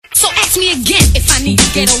Ask me again if I need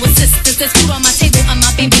ghetto assistance. There's food on my table and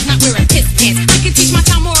my baby's not wearing piss pants. I can teach my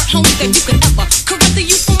child more at home than you could ever. Corrupt the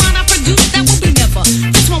youthful mind I produce, that will be never.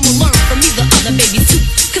 This one will learn from me, the other babies too.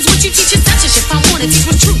 Cause what you teach is censorship, I wanna teach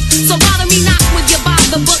what's true. So bother me not with your by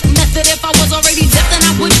the book method. If I was already deaf, then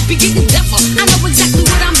I wouldn't be getting deafer. I know exactly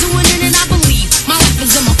what I'm doing and I believe my life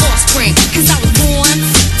is in my offspring. Cause I was born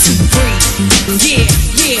to breathe. Yeah,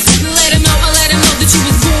 yeah, let him know that you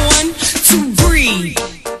was born to breathe.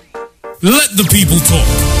 Let the people talk.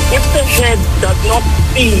 If the head does not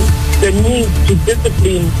see the need to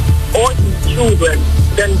discipline all his children,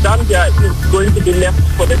 then Zambia is going to be left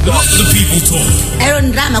for the dog. Let the people talk.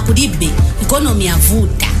 Aaron Rama kudibe economy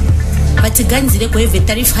avuta. Batiganzire kwa hivi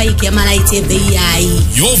tarifu hike ya malaiti bei hai.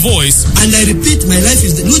 Your voice. And I repeat, my life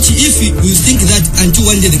is Luchi. If you think that until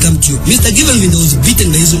one day they come to you, Mr. Given when was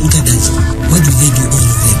beaten by his Ukadas, what do they do all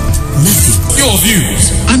of them? Nothing. Your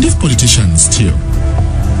views. And if politicians steal,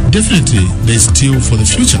 definitely they steal for the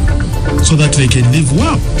future, so that they can live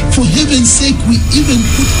well. For heaven's sake, we even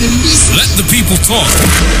put the list. Let the people talk.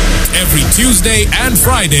 Every Tuesday and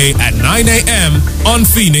Friday at 9 a.m. on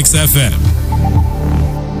Phoenix FM.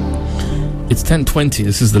 It's 10:20.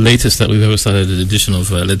 This is the latest that we've ever started an edition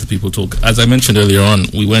of Let the People Talk. As I mentioned earlier on,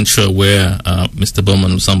 we weren't sure where Mr.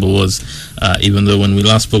 Bowman Lusambo was, even though when we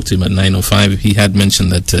last spoke to him at 9:05, he had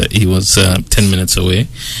mentioned that he was 10 minutes away.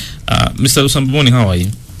 Mr. Lusambo, morning, how are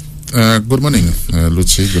you? Good morning,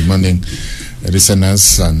 Luchi. Good morning,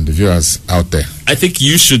 listeners and viewers out there. I think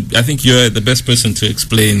you're the best person to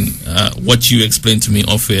explain what you explained to me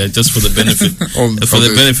off air, just for the benefit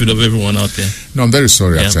the benefit of everyone out there. No, I'm very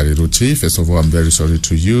sorry, actually, Luchi. First of all, I'm very sorry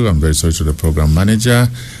to you. I'm very sorry to the program manager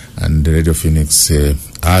and Radio Phoenix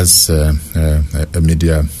as a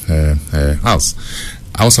media house.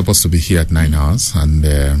 I was supposed to be here at 9 hours, and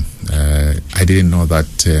I didn't know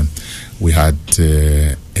that we had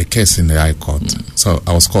a case in the High Court. So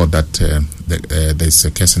I was called that there's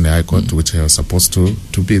a case in the High Court which I was supposed to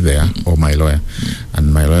be there, or my lawyer.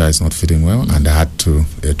 And my lawyer is not feeling well, and I had to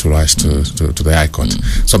rush to the High Court.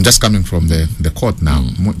 So I'm just coming from the court now.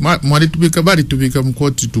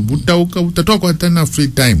 Free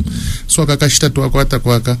time. So kakashita tuwakwata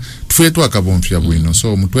kwaka tufe twakabomfya bwino.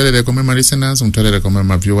 So mutwelere kwa my listeners, mutwelere kwa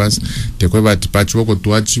my viewers, tekweba tipachi wako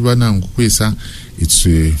tuwachiwa na ngukwisa. It's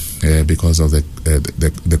because of the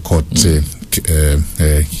court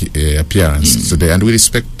appearance today, and we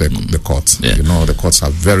respect the courts. Yeah. You know, the courts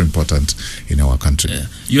are very important in our country. Yeah.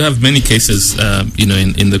 You have many cases,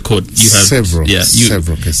 in the court. You have several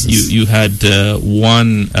cases. You had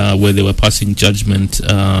one where they were passing judgment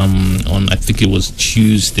on, I think it was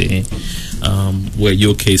Tuesday, where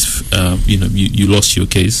your case, you lost your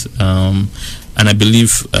case, and I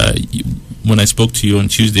believe when I spoke to you on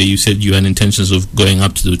Tuesday, you said you had intentions of going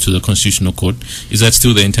up to the Constitutional Court. Is that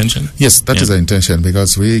still the intention? Yes, that is the intention,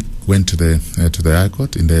 because we went to the High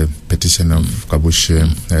Court in the petition of Kabushi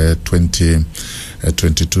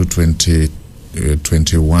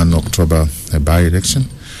 2021 October by-election,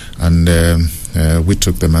 and we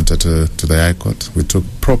took the matter to the High Court. We took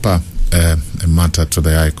proper matter to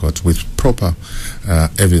the High Court with proper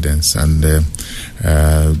evidence, and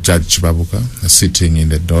Judge Chibabuka, sitting in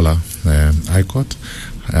the Dollar High Court,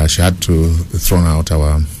 she had to throw out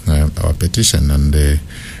our petition, and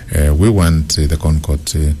we want the Concord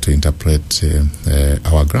to interpret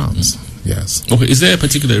our grounds. Yes. Okay. Is there a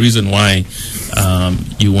particular reason why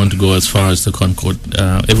you want to go as far as the Concord?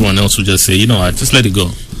 Everyone else would just say, just let it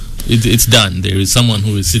go. It's done. There is someone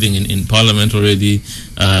who is sitting in Parliament already.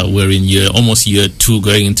 We're in almost year 2,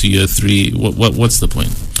 going into year 3. What's the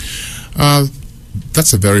point?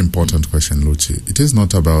 That's a very important question, Luchi. It is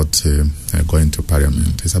not about going to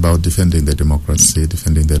Parliament. It's about defending the democracy,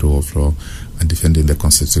 defending the rule of law, and defending the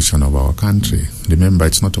constitution of our country. Remember,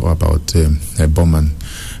 it's not all about Bowman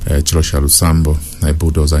Chilosha Lusambo, a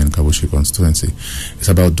bulldozer in Kabushi constituency. It's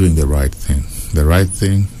about doing the right thing. The right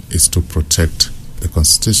thing is to protect the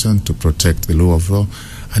constitution, to protect the rule of law,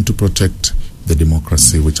 and to protect the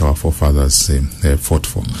democracy which our forefathers fought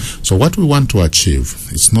for. So what we want to achieve,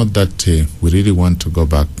 it's not that we really want to go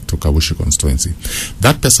back to Kabushi constituency.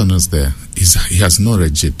 That person who's there, he has no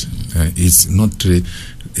regit. He's not a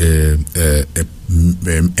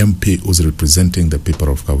MP who's representing the people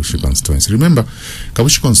of Kabushi constituency. Remember,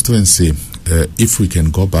 Kabushi constituency, if we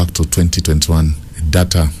can go back to 2021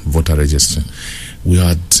 data voter registration, we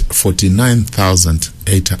had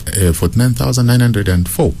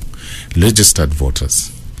 49,904 registered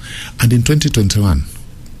voters. And in 2021,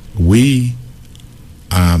 we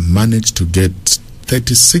managed to get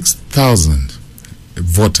 36,000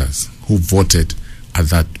 voters who voted at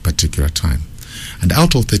that particular time. And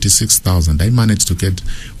out of 36,000, I managed to get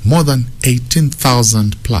more than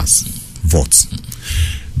 18,000 plus votes.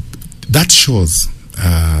 That shows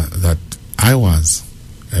that I was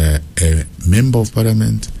a member of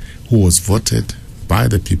parliament who was voted by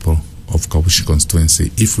the people of Kabushi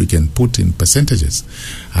constituency. If we can put in percentages,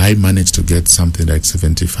 I managed to get something like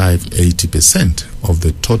 75-80% of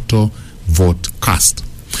the total vote cast.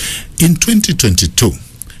 In 2022,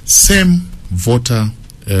 same voter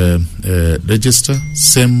register,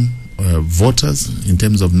 same voters in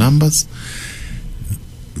terms of numbers,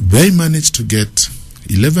 they managed to get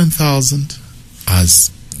 11,000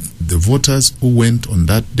 as the voters who went on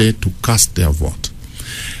that day to cast their vote.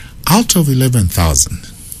 Out of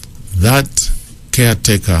 11,000, that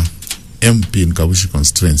caretaker MP in Kabushi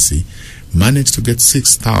constituency managed to get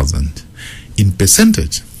 6,000. In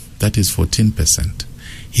percentage, that is 14%.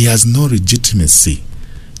 He has no legitimacy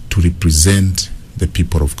to represent the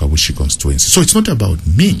people of Kabushi constituency. So it's not about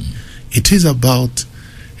me. It is about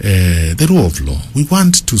the rule of law. We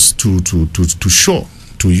want to show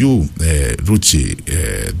to you,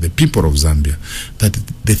 Ruchi, the people of Zambia, that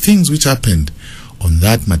the things which happened on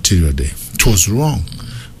that material day, it was wrong.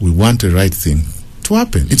 We want the right thing to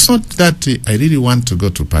happen. It's not that I really want to go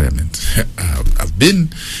to parliament. I've been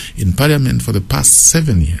in parliament for the past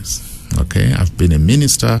 7 years. Okay, I've been a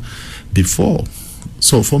minister before.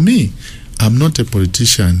 So for me, I'm not a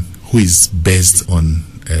politician who is based on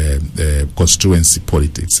constituency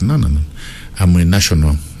politics. No. I'm a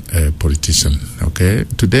national politician. Okay,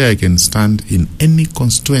 today I can stand in any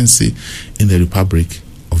constituency in the Republic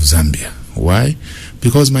of Zambia. Why?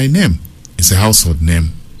 Because my name is a household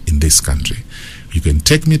name in this country. You can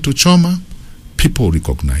take me to Choma, people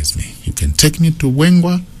recognize me. You can take me to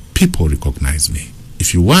Wengwa, people recognize me.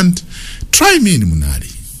 If you want, try me in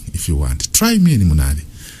Munali. If you want, try me in Munali.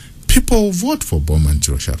 People vote for Boma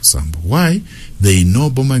Nchirosha Rusambo. Why? They know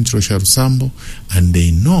Boma Nchirosha Rusambo and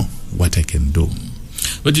they know what I can do.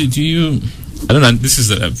 But do you, I don't know, this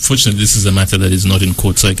is fortunately this is a matter that is not in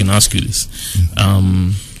court, so I can ask you this.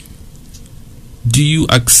 Do you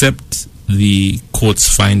accept the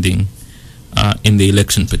court's finding in the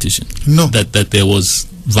election petition? No. That there was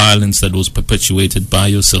violence that was perpetuated by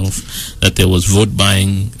yourself, that there was vote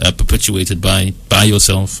buying perpetuated by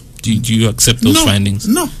yourself. Do you accept those findings?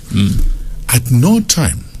 No. At no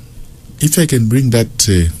time, if I can bring that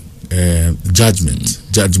judgment,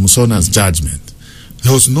 Judge Musona's judgment,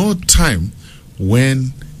 there was no time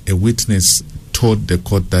when a witness told the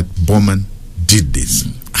court that Bowman did this.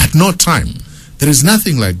 At no time. There is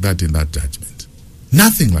nothing like that in that judgment.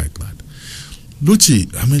 Nothing like that. Luchi,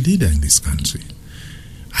 I'm a leader in this country.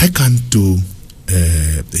 I can't do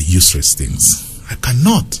useless things. I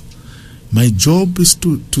cannot. My job is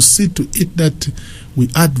to see to it that we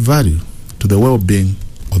add value to the well-being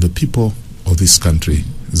of the people of this country,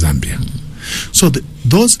 Zambia. So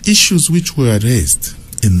those issues which were raised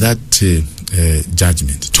in that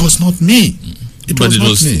judgment, it was not me.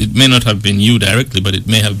 It may not have been you directly, but it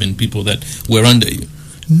may have been people that were under you.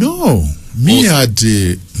 No. Me had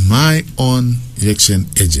my own election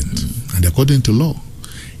agent. And according to law,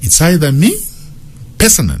 it's either me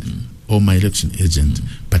personally or my election agent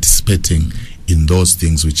participating in those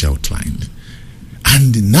things which are outlined.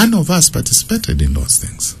 And none of us participated in those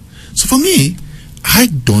things. So for me, I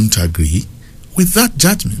don't agree with that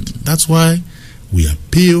judgment. That's why we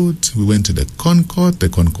appealed. We went to the Concord. The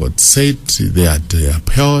Concord said they had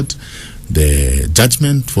upheld the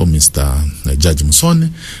judgment for Mr. Judge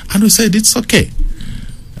Musone, and we said it's okay.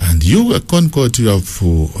 And you, Concord, you have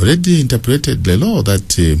already interpreted the law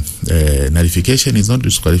that nullification is not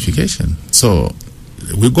disqualification. So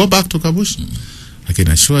we go back to Kabushi. I can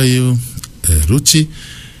assure you, Ruchi,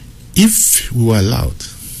 if we were allowed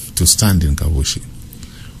to stand in Kabushi,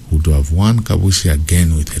 we would have won Kabushi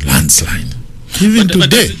again with a landslide. Even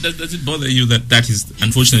today. But does it bother you that is,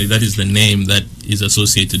 unfortunately, that is the name that is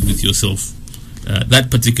associated with yourself? That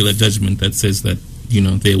particular judgment that says that,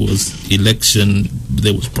 there was election,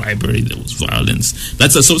 there was bribery, there was violence,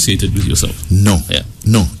 that's associated with yourself? No. Yeah.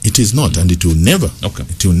 No, it is not, and it will never. Okay.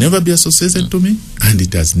 It will never be associated to me, and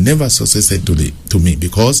it has never associated to me,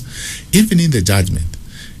 because even in the judgment,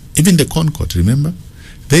 even the Concord, remember,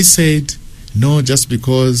 they said, no, just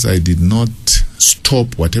because I did not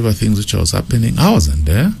stop whatever things which was happening, I wasn't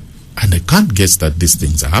there, and I can't guess that these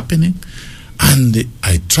things are happening, and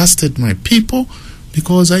I trusted my people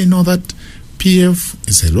because I know that PF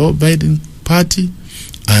is a law-abiding party,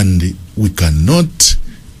 and we cannot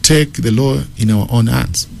take the law in our own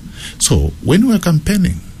hands. So when we were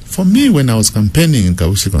campaigning, for me, when I was campaigning in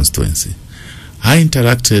Kabushi constituency, I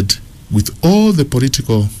interacted with all the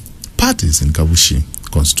political parties in Kabushi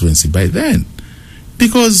constituency. By then,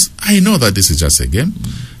 because I know that this is just a game,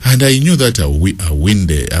 and I knew that I'm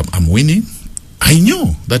winning. I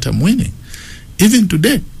know that I'm winning. Even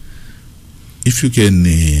today, if you can,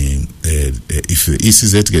 if the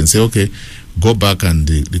ECZ can say, okay, go back and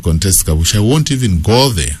the contest Kabushi, I won't even go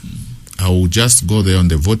there. I will just go there on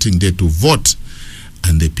the voting day to vote,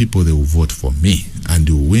 and the people, they will vote for me, and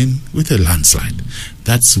you win with a landslide.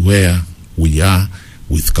 That's where we are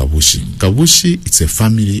with Kabushi. Kabushi, it's a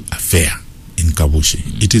family affair in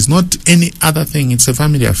Kabushi. It is not any other thing. It's a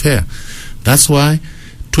family affair. That's why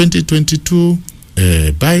 2022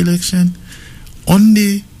 by-election,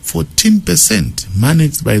 only 14%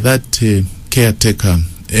 managed by that caretaker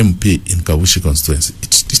MP in Kabushi constituency.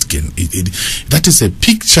 That is a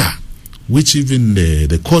picture which even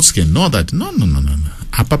the courts can know that no.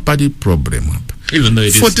 Apapadi problem. Even though it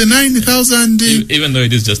is 49,000. Even though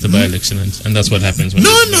it is just a by-election, and that's what happens. When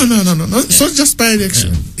no. It's not just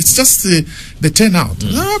by-election. It's just the turnout.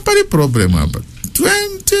 Apapadi problem.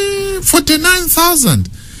 49,000.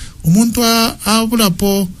 Umuntu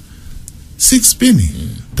abulapo 6 penny.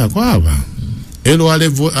 Takwaba. Elo ale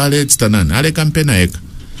tstanana. Ale campaigna eka.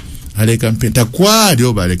 Ale campaign. Takwa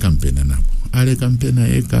dioba ale campaigna nabo. Ale campaigna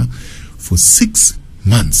eka for 6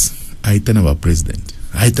 months. Aitana wa president.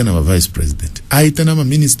 Aitana wa vice president. Aitana wa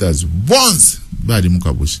ministers. Once. Badi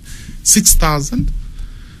Mukabushi. 6,000.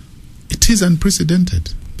 It is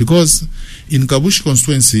unprecedented. Because in Kabushi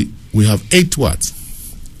constituency, we have 8 wards.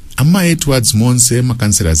 Ama 8 wards monse ma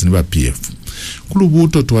councillors ni ba PF.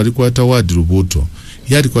 Kulubuto twalikwata ward Lubuto.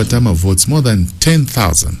 Yadi kwata votes more than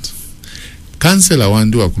 10,000. Councillor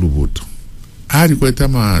wandi wa Kulubuto. Ali kwata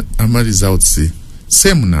ama results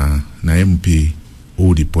same na MP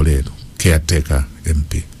Udi Polero, caretaker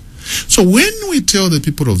MP. So when we tell the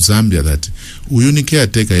people of Zambia that we only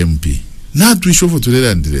caretaker MP, not we show for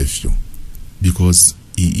today and the because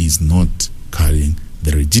he is not carrying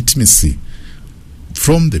the legitimacy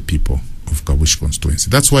from the people of Kabushi constituency.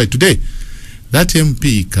 That's why today that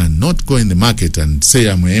MP cannot go in the market and say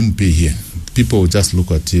I'm an MP here. People will just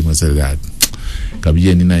look at him and say that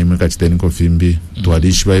Kabiye nina imeka chiteniko fimbi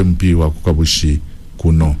tuadishi wa MP wa Kabushi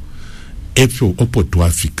kuno epo opo tu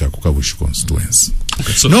Africa Kabushi constituency.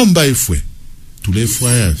 Okay, so nomba ifwe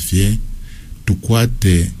tulefwa ya fye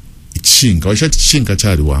tukwate ichinga washati chinga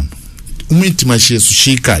chali wamu umiti mashesu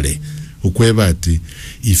shikale ukweba ati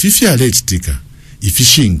ififi ale chitika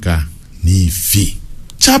ifishinka ni ifi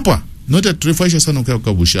chapa nota tulefwa sana kwa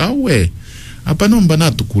Kabushi awe hapa nomba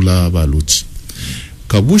natukula baluchi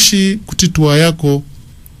Kabushi kutitwa yako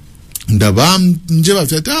ndabam njeba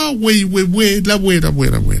fyata we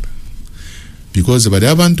labwera because bali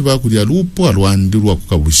abantu bakulya lupo alwandirwa ku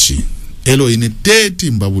Kabushi elo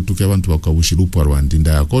ineteti mbabutuke abantu ba Kabushi lupo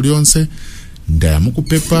alwandinda yako lyonse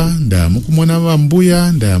ndayamukupepa ndayamukumona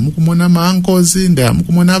bambuya ndayamukumona maankozi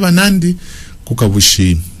ndayamukumona abanandi ku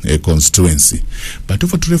Kabushi constituency but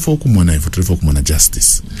if tulefo kumona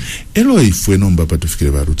justice elo ifwe nomba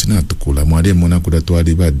patufikire baruti natukula mwale mona kuda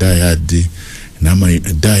twali ba diad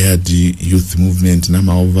youth movement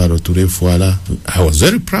nama overall tulefwala. I was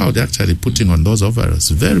very proud actually putting on those overalls,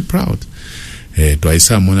 very proud.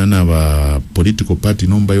 Twaisa mona na ba political party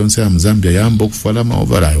nomba yonse ya Zambia yambo kufwala ma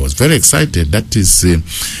overall. I was very excited. That is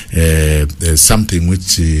something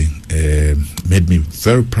which made me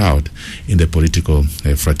very proud in the political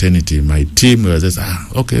fraternity. My team was just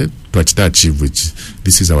okay, twachita achieve which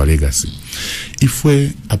this is our legacy. If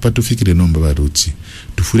we apatufikire nomba baruchi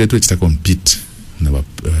tufule twachita compete na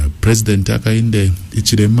president akainde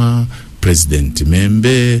Ichirema, President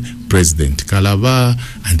Membe, President Kalaba,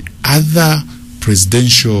 and other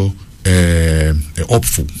presidential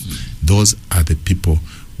hopeful. Those are the people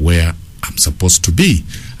where I'm supposed to be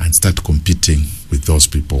and start competing with those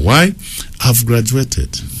people. Why? I've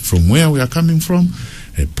graduated from where we are coming from,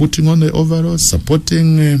 putting on the overalls,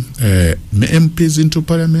 supporting MPs into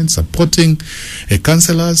parliament, supporting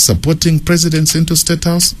councillors, supporting presidents into state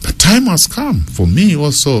house. The time has come for me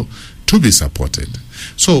also to be supported.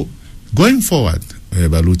 So going forward,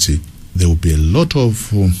 Baluchi, there will be a lot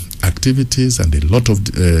of activities and a lot of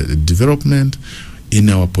development in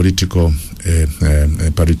our political okay,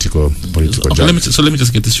 let me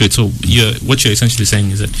just get this straight. So what you're essentially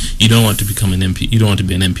saying is that you don't want to become an MP. You don't want to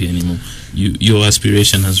be an MP anymore. Your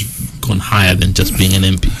aspiration has gone higher than just being an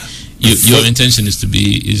MP. Your intention is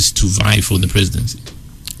to vie for the presidency.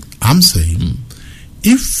 I'm saying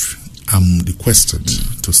if I'm requested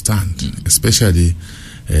to stand, especially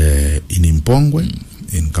in Mpongwe,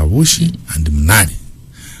 in Kabushi, and Mnani.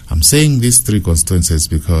 I'm saying these 3 constituencies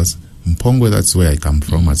because Mpongwe, that's where I come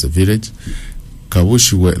from as a village.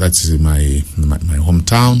 Kabushi, that's my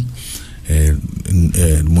hometown.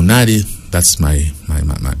 Munari, That's my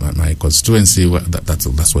constituency.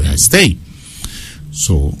 That's where I stay.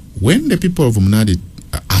 So when the people of Munadi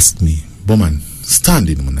ask me, Bowman, stand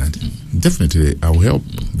in Munadi, definitely I will help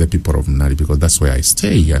the people of Munadi, because that's where I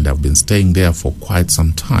stay, and I've been staying there for quite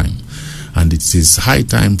some time. And it is high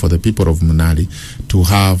time for the people of Munadi to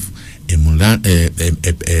have a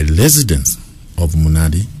residence of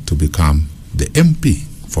Munadi to become the MP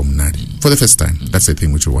for Munadi for the first time. That's the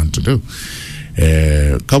thing which we want to do.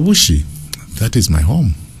 Kabushi, that is my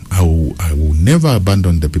home. I will never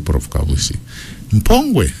abandon the people of Kabushi.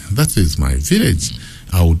 Mpongwe, that is my village.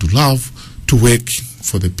 I would love to work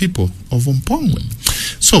for the people of Mpongwe.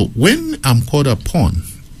 So when I'm called upon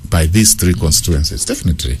by these three constituencies,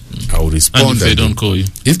 definitely I will respond. And if they don't call you?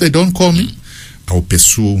 If they don't call me, I will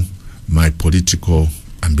pursue my political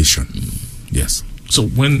ambition. Yes. So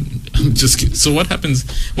so what happens?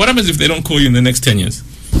 What happens if they don't call you in the next 10 years?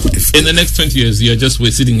 In the next 20 years, you're just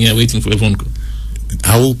sitting here waiting for a phone call.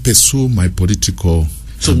 I will pursue my political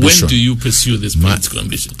So ambition. When do you pursue this political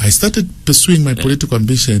ambition? I started pursuing my political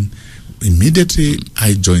ambition immediately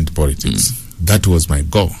I joined politics. That was my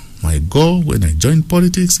goal. My goal when I joined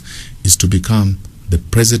politics is to become the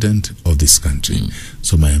president of this country.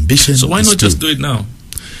 So my ambition. So why not just do it now?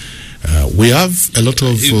 We have a lot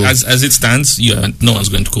of... as it stands, no one's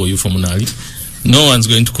going to call you for Munali. No one's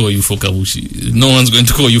going to call you for Kabushi. No one's going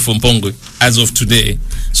to call you for Mpongwe as of today.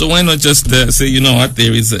 So why not just say, you know what,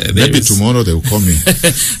 maybe tomorrow they will call me.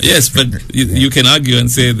 Yes, but you can argue and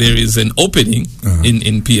say there is an opening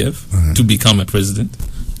in PF to become a president.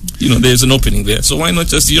 You know, there's an opening there. So why not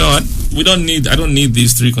just, you know what, I don't need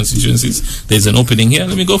these three constituencies. There's an opening here.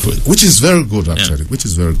 Let me go for it. Which is very good, actually. Which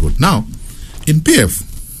is very good. Now, in PF,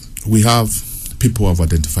 we have people who have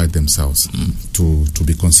identified themselves to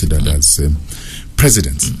be considered as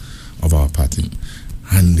presidents of our party.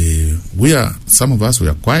 And some of us, we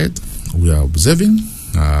are quiet. We are observing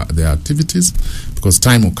their activities, because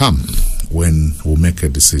time will come when we'll make a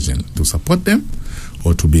decision to support them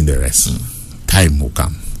or to be in the race. Time will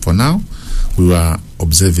come. For now, we are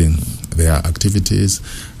observing their activities,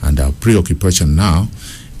 and our preoccupation now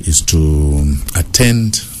is to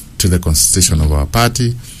attend to the constitution of our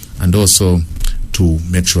party, and also to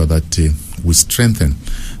make sure that we strengthen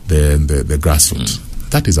the grassroots.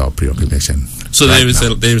 That is our preoccupation. So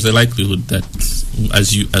there is a likelihood that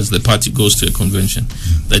as the party goes to a convention,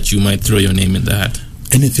 that you might throw your name in the hat.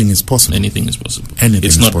 Anything is possible. Anything is possible. Anything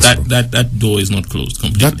is possible. That door is not closed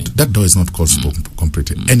completely. That door is not closed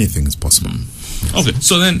completely. Anything is possible. Okay,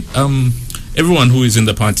 so then everyone who is in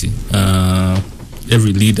the party,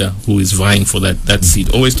 every leader who is vying for that seat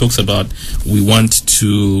always talks about, we want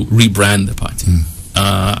to rebrand the party.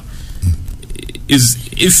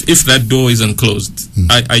 If that door isn't closed,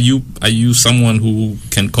 are you someone who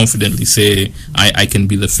can confidently say, I can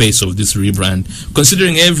be the face of this rebrand,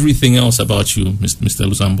 considering everything else about you, Mr.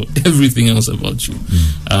 Lusambo, everything else about you,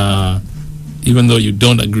 even though you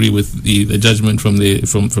don't agree with the judgment from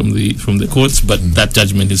the courts, but that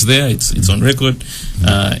judgment is there, it's on record.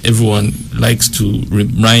 Everyone likes to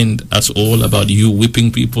remind us all about you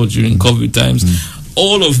whipping people during COVID times.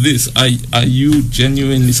 All of this, are you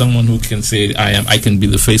genuinely someone who can say, I can be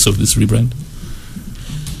the face of this rebrand?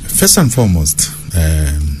 First and foremost,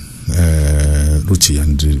 Ruchi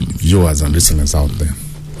and viewers and listeners out there,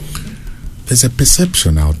 there's a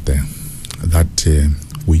perception out there that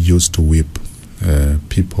we used to whip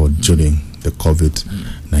people during the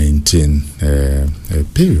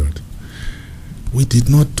COVID-19 period. We did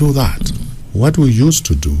not do that. What we used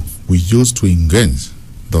to do, we used to engage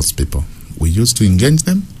those people. We used to engage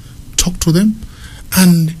them, talk to them,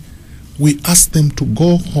 and we asked them to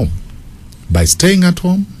go home. By staying at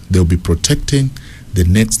home, they'll be protecting the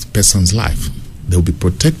next person's life. They'll be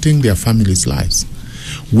protecting their family's lives.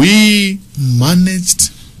 We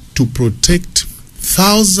managed to protect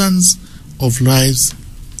thousands of lives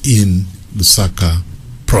in Lusaka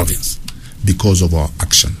province because of our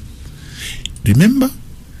action. Remember,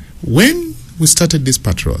 when we started these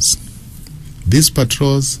patrols,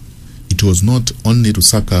 it was not only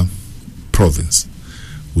Lusaka province.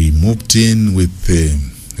 We moved in with the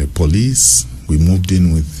police, we moved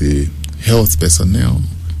in with the health personnel,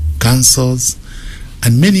 councils,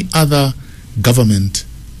 and many other government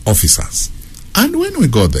officers. And when we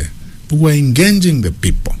got there, we were engaging the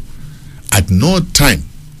people. At no time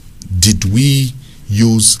did we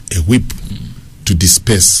use a whip to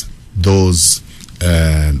disperse those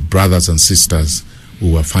brothers and sisters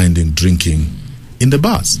who were finding drinking in the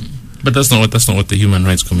bars. But that's not what the Human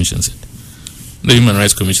Rights Commission said. The Human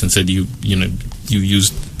Rights Commission said you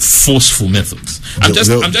used forceful methods.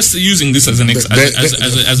 I'm just using this as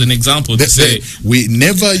an example to say we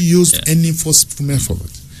never used any forceful method.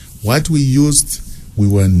 What we used, we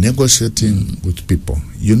were negotiating with people.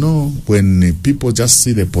 You know, when people just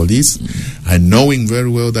see the police and knowing very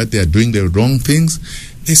well that they are doing the wrong things,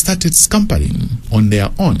 they started scampering on their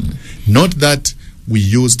own. Not that we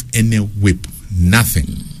used any whip,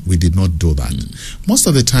 nothing. We did not do that. Most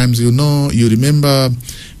of the times, you remember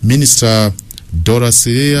Minister Dora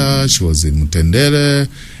Siria, she was in Mutendere,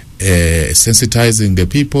 sensitizing the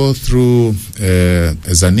people through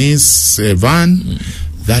Zanis van.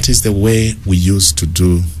 That is the way we used to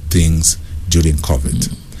do things during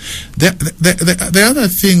COVID. The other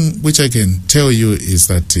thing which I can tell you is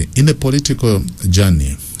that in the political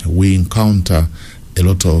journey, we encounter a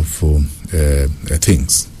lot of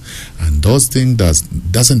things. And those things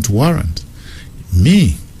doesn't warrant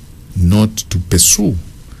me not to pursue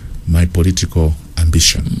my political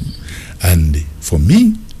ambition. And for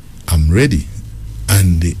me, I'm ready,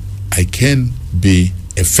 and I can be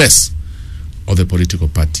a face of the political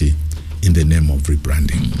party in the name of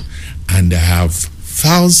rebranding. And I have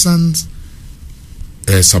thousands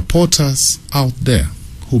supporters out there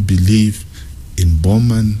who believe in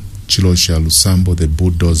Bowman Chilosha Lusambo, the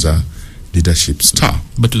bulldozer leadership star.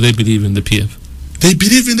 But do they believe in the PF? They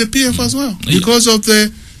believe in the PF as well, because of the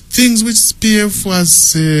things which PF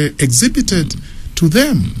was exhibited to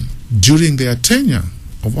them during their tenure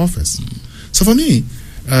of office. So for me,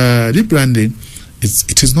 rebranding,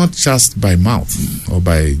 it is not just by mouth or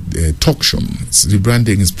by talk show.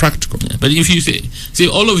 Rebranding is practical. Yeah, but if you see,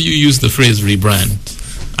 all of you use the phrase rebrand.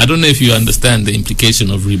 I don't know if you understand the implication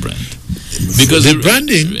of rebrand. Because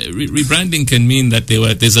rebranding can mean that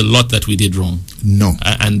there's a lot that we did wrong. No.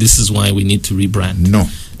 And this is why we need to rebrand. No.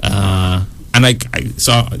 Let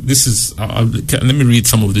me read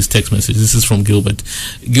some of this text message. This is from Gilbert.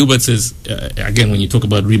 Gilbert says, again, when you talk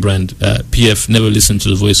about rebrand, PF never listened to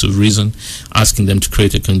the voice of reason, asking them to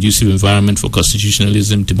create a conducive environment for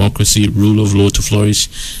constitutionalism, democracy, rule of law to flourish.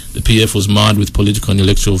 The PF was marred with political and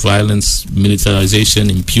electoral violence, militarization,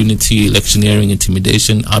 impunity, electioneering,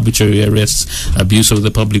 intimidation, arbitrary arrests, abuse of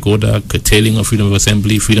the public order, curtailing of freedom of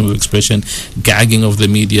assembly, freedom of expression, gagging of the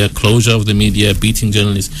media, closure of the media, beating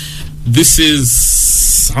journalists. This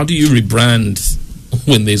is, how do you rebrand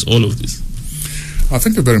when there's all of this?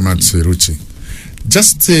 Thank you very much, Ruchi.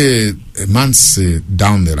 Just months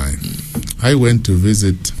down the line, I went to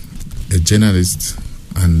visit a journalist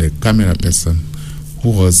and a camera person who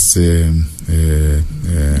was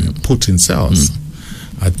put in cells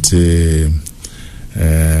at a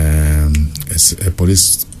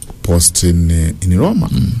police post in Roma.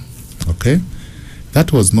 Okay?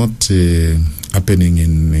 That was not happening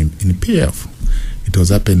in PF. It was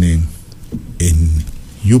happening in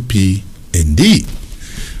UPND.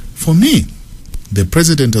 For me, the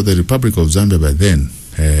President of the Republic of Zambia by then,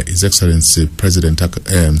 His Excellency President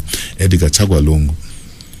Edgar Chagwa Lungu,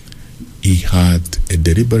 he had a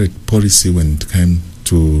deliberate policy when it came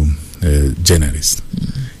to journalists.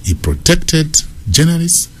 He protected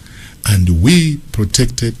journalists, and we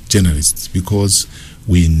protected journalists because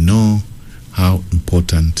we know how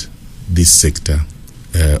important this sector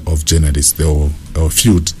of journalists or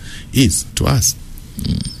field is to us.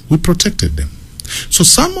 We protected them. So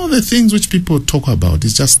some of the things which people talk about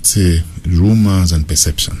is just rumors and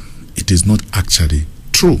perception. It is not actually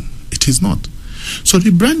true. It is not. So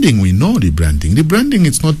rebranding, we know rebranding. Rebranding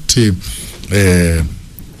is not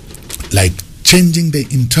like changing the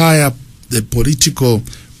entire political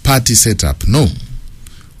party setup. No.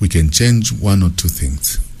 We can change one or two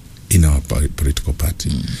things in our political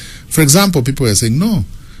party. For example, people are saying, no,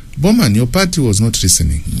 Bowman, your party was not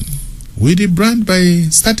listening. We rebrand by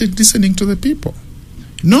started listening to the people.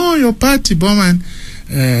 No, your party, Bowman,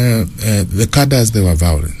 the cadres, they were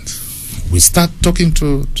violent. We start talking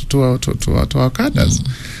to our cadres.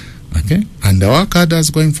 Okay? And our cadres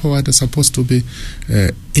going forward are supposed to be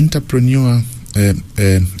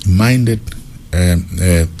entrepreneur-minded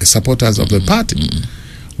supporters of the party.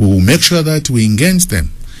 We will make sure that we engage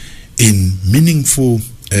them in meaningful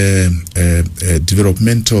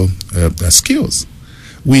developmental skills.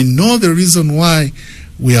 We know the reason why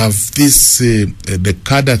we have this the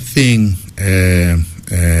cadre thing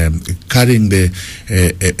carrying a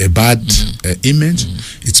bad image.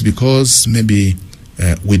 It's because maybe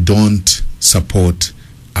we don't support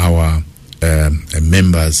our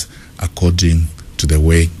members according to the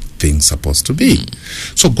way things are supposed to be.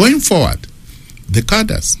 So going forward, the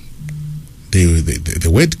cadres, the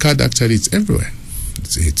word cadre actually is everywhere.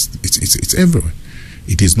 It's everywhere.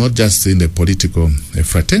 It is not just in the political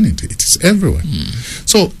fraternity; it is everywhere.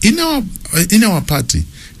 So in our party,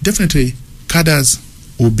 definitely cadres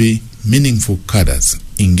will be meaningful cadres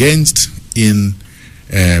engaged in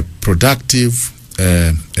productive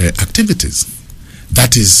activities.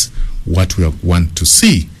 That is what we want to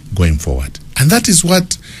see going forward, and that is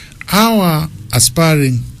what our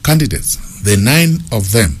aspiring candidates, the 9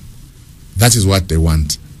 of them, that is what they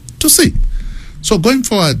want to see. So going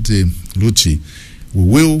forward, Luchi, we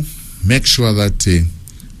will make sure that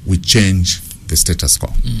we change the status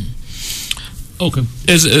quo. Okay.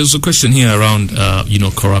 There's a question here around,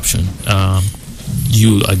 corruption.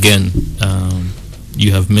 You, again,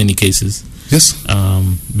 you have many cases. Yes.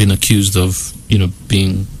 Been accused of,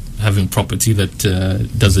 having property that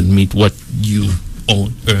doesn't meet what you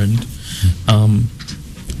earned.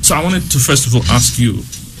 So I wanted to first of all ask you,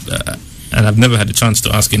 and I've never had a chance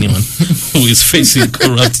to ask anyone who is facing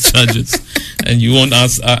corrupt charges, and you won't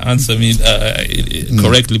answer me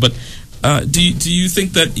correctly, but do you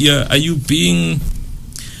think that are you being?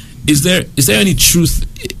 Is there any truth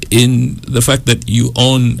in the fact that you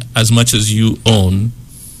own as much as you own,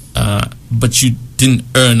 but you didn't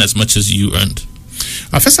earn as much as you earned?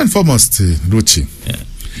 First and foremost, Luchi,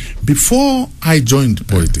 before I joined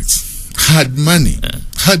politics, had money,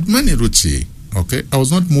 Luchi. Okay, I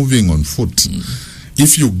was not moving on foot.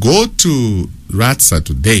 If you go to Ratsa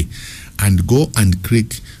today and go and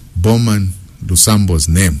click Bowman Lusambo's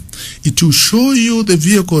name, it will show you the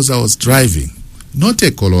vehicles I was driving, not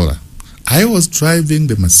a Corolla. I was driving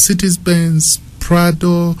the Mercedes-Benz,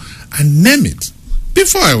 Prado, and name it,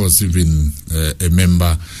 before I was even a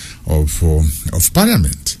member of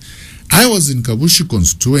parliament. I was in Kabushi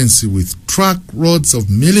constituency with truckloads of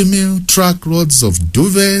millimil, truckloads of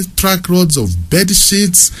duvet, truckloads of bed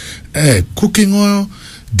sheets, cooking oil,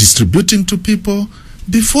 distributing to people.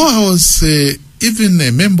 Before I was even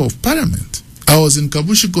a member of parliament, I was in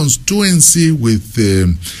Kabushi constituency with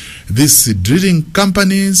these drilling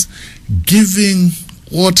companies, giving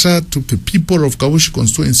water to the people of Kabushi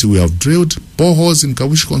constituency. We have drilled boreholes in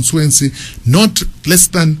Kabushi constituency, not less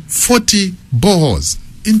than 40 boreholes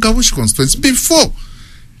in Kabushi constituency before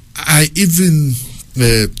I even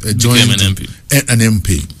joined an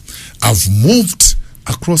MP. I've moved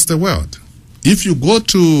across the world. If you go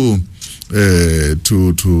to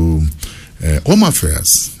Home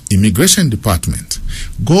Affairs, Immigration Department,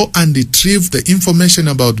 go and retrieve the information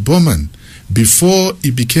about Bowman before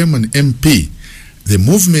he became an MP, the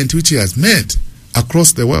movement which he has made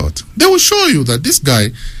across the world. They will show you that this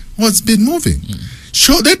guy has been moving.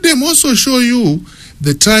 Let them also show you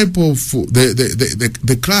the type of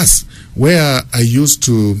the class where I used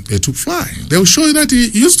to fly. They will show you that he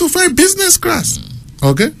used to fly business class.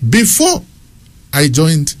 Okay, before I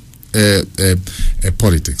joined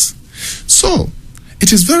politics. So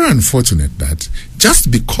it is very unfortunate that just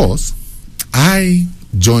because I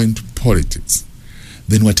joined politics,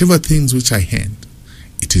 then whatever things which I had,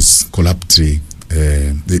 it is collaptory.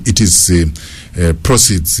 It is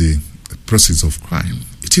proceeds of crime.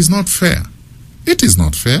 It is not fair. It is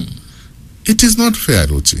not fair. It is not fair,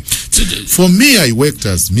 Ruchi. For me, I worked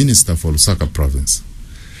as minister for Lusaka province,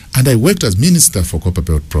 and I worked as minister for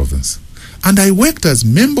Copperbelt province, and I worked as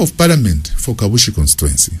member of parliament for Kabushi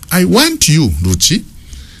constituency. I want you, Ruchi,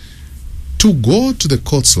 to go to the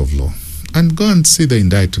courts of law and go and see the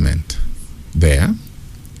indictment there.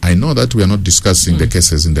 I know that we are not discussing the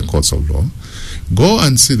cases in the courts of law. Go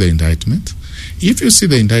and see the indictment. If you see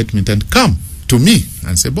the indictment and come to me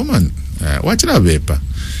and say, Bowman, wachira bepa.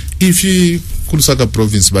 If you Lusaka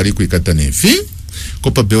province bari kuikata nefi,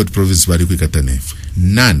 Copperbelt province bari kuikata nefi.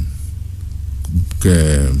 None.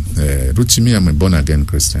 Ruchimi, I'm a born again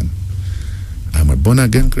Christian. I'm a born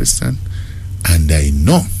again Christian, and I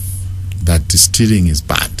know that stealing is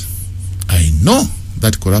bad. I know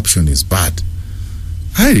that corruption is bad.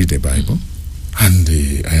 I read the Bible and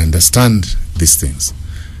I understand these things.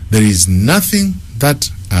 There is nothing that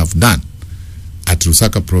I've done at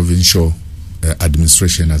Lusaka provincial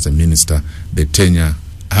administration as a minister, the tenure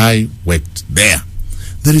I worked there.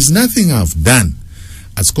 There is nothing I've done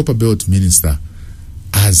as Copperbelt minister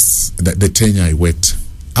as the tenure I worked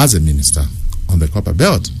as a minister on the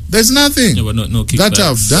Copperbelt. There's nothing that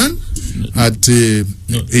I've done at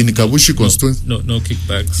in Kabushi constituency. No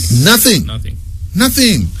kickbacks.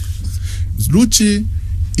 Nothing. Luchi,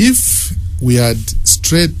 if we had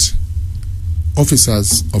straight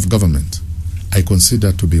officers of government, I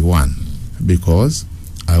consider to be one, because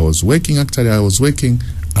I was working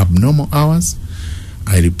abnormal hours.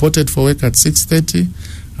 I reported for work at 6:30.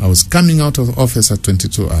 I was coming out of office at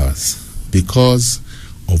 22 hours because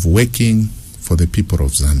of working for the people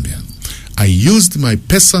of Zambia. I used my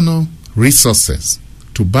personal resources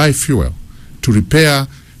to buy fuel, to repair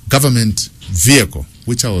government vehicle,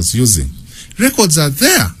 which I was using. Records are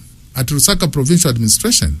there at Lusaka Provincial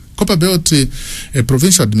Administration, Copperbelt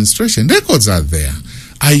Provincial Administration. Records are there.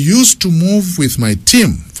 I used to move with my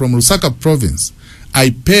team from Lusaka Province.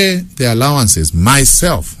 I pay the allowances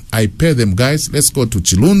myself. I pay them, guys, let's go to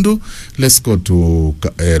Chilundu, let's go to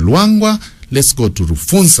Luangwa, let's go to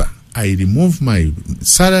Rufunsa. I remove my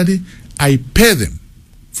salary. I pay them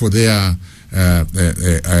for their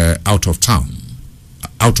out of town,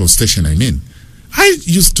 out of station, I mean. I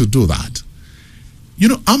used to do that. You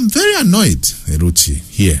know, I'm very annoyed, Ruchi,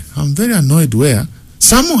 here. I'm very annoyed where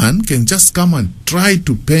someone can just come and try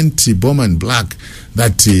to paint Bowman black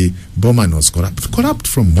that Bowman was corrupt. Corrupt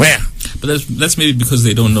from where? But that's maybe because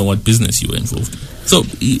they don't know what business you were involved in. So,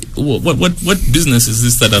 what business is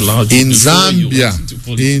this that allowed you in Zambia?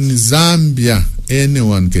 In Zambia,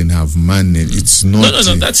 anyone can have money. It's not.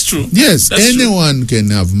 No, that's true. Yes, that's anyone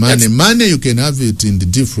can have money. Money, you can have it in the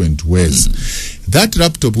different ways. That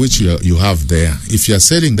laptop which you have there, if you are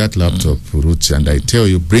selling that laptop, Ruchi, and I tell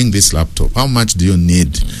you, bring this laptop, how much do you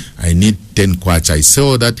need? I need 10 kwacha. I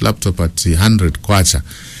sell that laptop at 100 kwacha.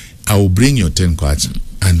 I will bring you 10 kwacha,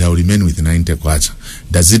 and I will remain with 90 kwacha.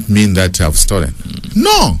 Does it mean that I've stolen?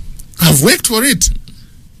 No, I've worked for it.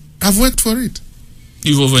 I've worked for it.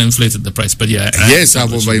 You've overinflated the price, but yeah. Yes,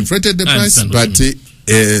 I've overinflated the price, but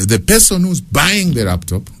the person who's buying the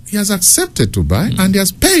laptop, he has accepted to buy, and he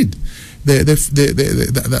has paid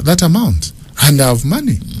that amount, and I have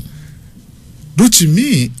money. Ruchi,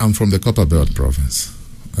 me, I'm from the Copperbelt province,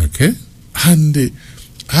 okay, and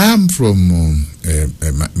I am from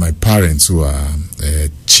my parents who are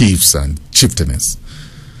chiefs and chieftainess.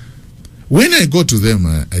 When I go to them,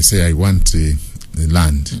 I say I want the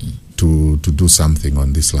land to do something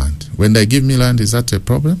on this land. When they give me land, is that a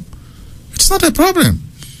problem? It's not a problem.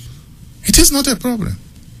 It is not a problem.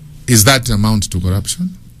 Is that amount to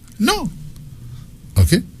corruption? No.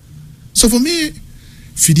 Okay? So for me,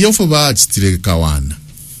 fidio for bad stile kawana.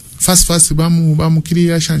 Fast bamu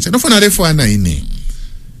kiriya shansha. No for na refu ana ine.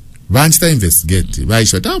 Vanchita investigate.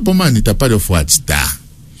 Vaisho ta Bowman itapado for achita.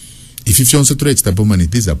 If you want to reach the Bowman,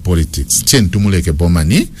 these are politics. Chen tumuleke Bowman,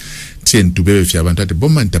 chen tubebe fi abantu ate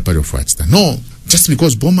Bowman itapado for achita. No. Just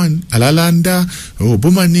because Bowman alalanda,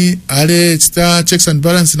 Bowman ale chita checks and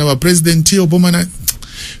balance na wa president yo Bowman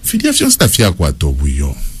fidia fion stafia kwa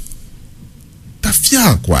tobuyo.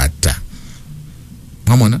 Tafia kwata.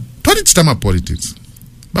 Mamona, twali chitama politics.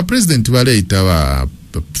 Ba president wale itawa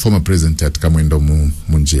former president at Kamwendo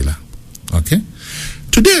Munjila. Okay?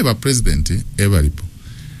 Today ba president evaripo.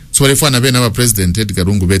 So wale fwana bena ba president Edgar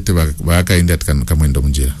Lungu bete baka indi at Kamwendo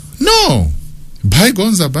Munjila. No.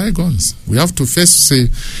 Bygones are bygones. We have to face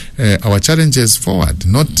our challenges forward,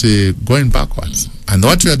 not going backwards. And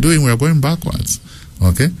what we are doing, we are going backwards.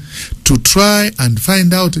 Okay? To try and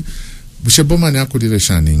find out Busheboma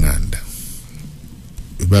nyakudireshani nganda.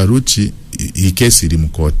 Baruchi ikesi iri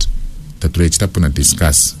mukoti. Taturechitapo na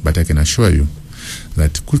discuss, but I can assure you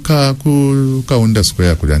that kukaunda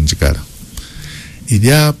square kujanjikara.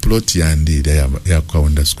 Idia plot yandi ya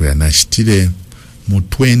kukaunda square na shitile mu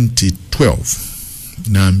 2012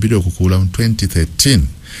 na mbilo kukula mu 2013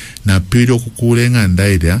 na pilo kukule nganda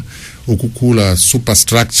idia ukukula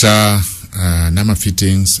superstructure nama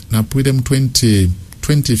fittings na pwede mu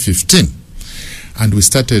 2015 and we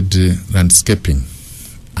started landscaping,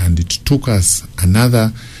 and it took us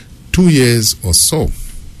another 2 years or so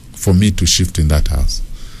for me to shift in that house.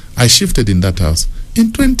 I shifted in that house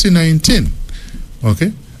in 2019.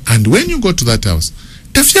 Okay? And when you go to that house,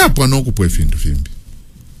 tafia hapo anokupo efintu fimbi.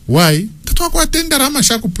 Why? Tatuwa kwa tenda rama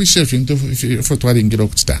shaku puishe fintu fotwari ngiro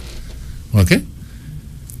kuchita. Okay?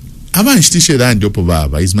 Aba nshtishe randi opo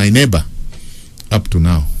baba. He's my neighbor. Up to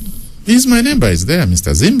now. He's my neighbor. He's there,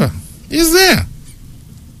 Mr. Zimba. He's there.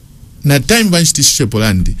 Na time vanshtishe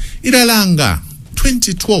polandi. Iralanga.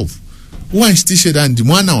 2012. Wanshtishe randi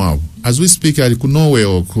mwana wabu. As we speak, aliku Norway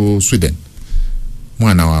or ku Sweden.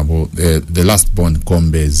 Mwana wabu, the last born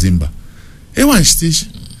Kombe Zimba. Wanshtishe.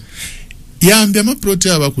 Yambia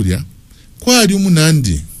maprote abakulia. Kwa aliumu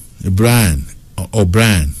nandi. Brian.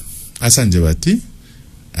 Asanje wati.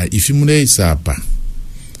 Ifimule isapa.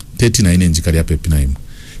 39 njikari ya pepinaimu.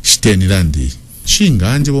 Shiteni landi.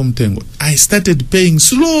 Shinga anje bo mtengo. I started paying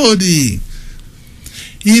slowly.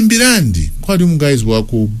 Imbirandi. Kwa aliumu guys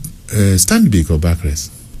waku Stanbic or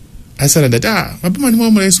Backrest. I said that, mapima ni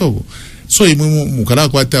mwamula isogo. So mukala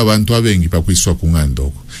kwa ate abantu abengi pa kuiswa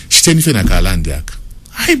kungandoko. Shiteni fe na kalandi yaka.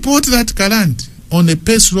 I bought that kalandi on a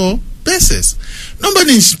payroll basis.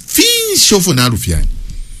 Nobody finisho for na rufiani.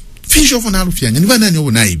 Finisho for na rufiani. Niva nani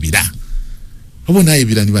obu na ibira. obona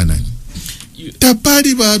ibira ni banani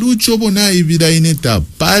tapali barucho obona ibira ine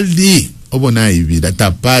tapali obona ibira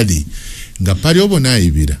tapali nga pali obona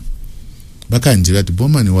ibira bakanje bati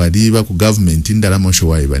Bomani waliba ku government indala mosho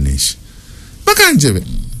wayibanisha bakanje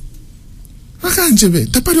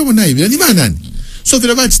tapali obona ibira ni banani so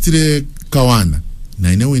vile bachitire kawana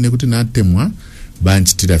na ine wine kuti natemwa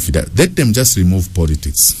banchitira fida. Let them just remove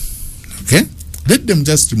politics. Okay, let them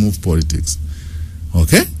just remove politics.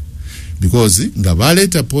 Okay, because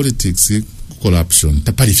ngabaleta politics corruption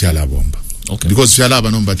tapali fyala bomba. Okay, because fyala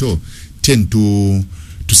banomba to tend to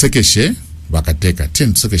sekeshe bakateka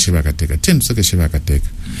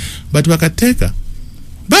but bakateka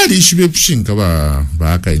bali ishibe pushinga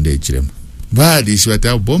ba inde ichirema bali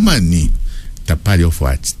ishibata Bomani tapali of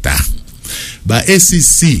wachita ba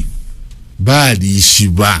ACC bali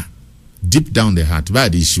ishiba deep down the heart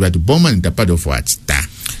bali ishiba to Bomani tapali of wachita.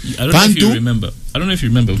 I don't know if you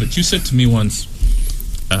remember, but you said to me once,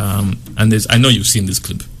 and I know you've seen this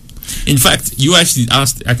clip. In fact, you actually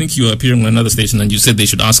asked, I think you were appearing on another station and you said they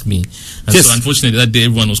should ask me. And yes. So unfortunately that day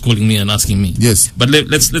everyone was calling me and asking me. Yes. But I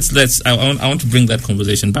want to bring that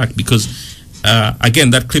conversation back because,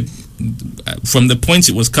 again, that clip, from the points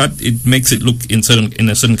it was cut, it makes it look in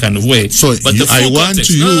a certain kind of way. So but the full context,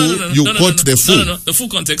 you quote the full. No, the full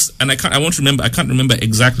context, and I can't remember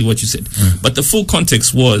exactly what you said. But the full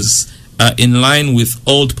context was in line with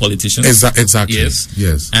old politicians. Exactly.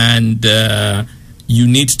 Yes. And you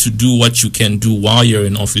need to do what you can do while you're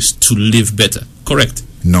in office to live better. Correct?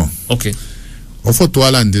 No. Okay. No, I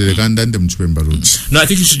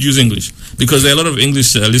think you should use English because there are a lot of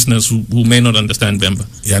English listeners who may not understand Bemba.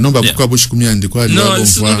 No,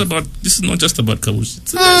 this is not just about Kabush.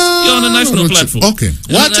 You're on a national platform. Okay.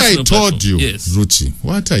 What I told you, Ruchi,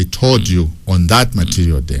 what I told you on that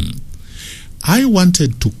material then, I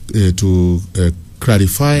wanted to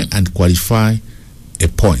clarify and qualify a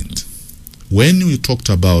point. When we talked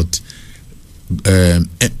about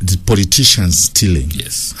the politicians stealing,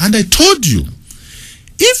 yes, and I told you,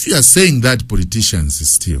 if you are saying that politicians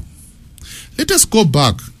steal, let us go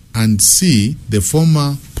back and see the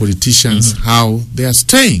former politicians, how they are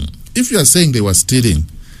staying. If you are saying they were stealing,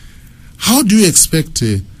 how do you expect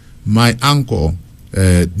my uncle,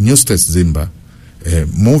 Newstes Zimba,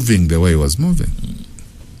 moving the way he was moving?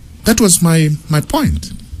 That was my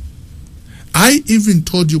point. I even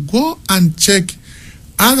told you, go and check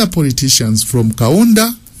other politicians from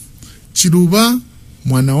Kaunda, Chiluba,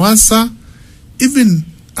 Mwanawasa, even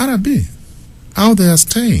Arabi, how they are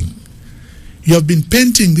staying. You have been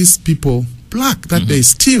painting these people black, that they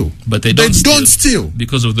steal. But they don't steal.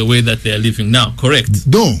 Because of the way that they are living now, correct?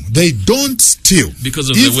 No, they don't steal. Because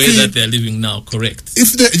of the way that they are living now, correct?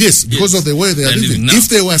 Because of the way they are living. If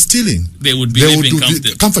they were stealing, they would be living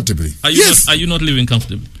comfortably. Are you not living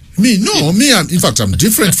comfortably? In fact, I'm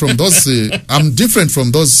different from those.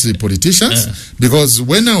 Politicians because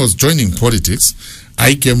when I was joining politics,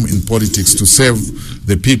 I came in politics to serve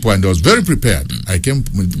the people, and I was very prepared. I came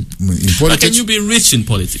in politics. But can you be rich in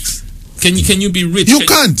politics? Can you be rich? You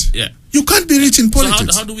can't. Yeah. You can't be rich in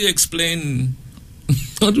politics. So how do we explain?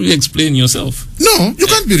 How do we explain yourself? No, you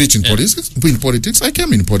can't be rich in politics. In politics, I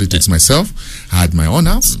came in politics myself. I had my own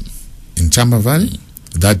house in Chamba Valley,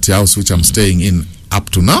 that house which I'm staying in up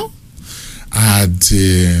to now. I had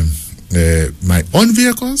my own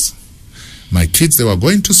vehicles. My kids, they were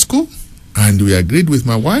going to school, and we agreed with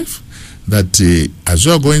my wife that as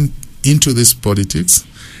you are going into this politics,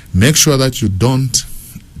 make sure that you don't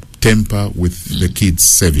tamper with the kids'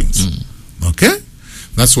 savings. Okay?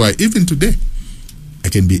 That's why even today, I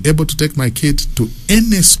can be able to take my kid to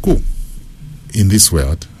any school in this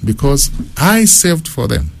world because I saved for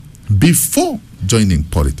them before joining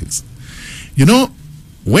politics. You know,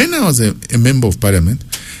 when I was a member of parliament,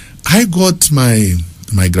 I got my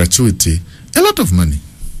gratuity, a lot of money.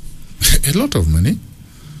 A lot of money.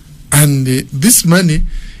 And this money,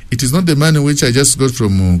 it is not the money which I just got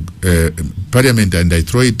from parliament and I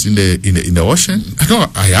throw it in the ocean. No,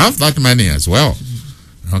 I have that money as well.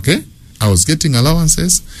 Okay? I was getting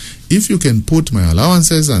allowances. If you can put my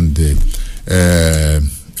allowances and the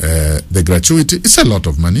gratuity, it's a lot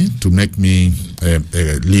of money to make me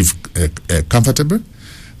live comfortable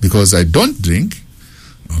because I don't drink.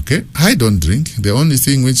 Okay, I don't drink. The only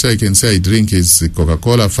thing which I can say I drink is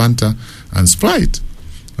Coca-Cola, Fanta, and Sprite.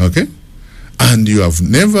 Okay, and you have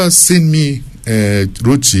never seen me,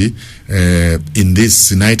 Ruchi, in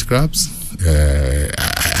these nightclubs.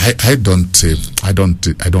 I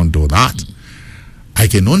don't do that. I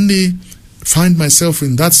can only find myself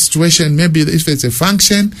in that situation. Maybe if it's a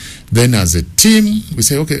function, then as a team we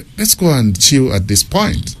say, okay, let's go and chill at this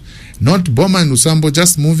point. Not Boma and Lusambo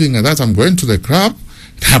just moving and that I'm going to the club.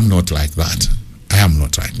 I'm not like that. I am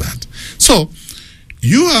not like that. So,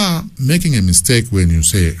 you are making a mistake when you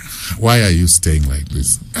say, why are you staying like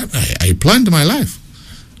this? I planned my life.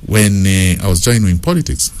 When I was joining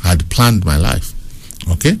politics, I had planned my life.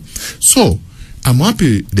 Okay? So, I'm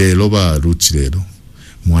happy the Loba Ruchirero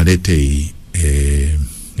Mwadete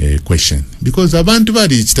a question. Because abantu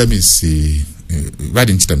bali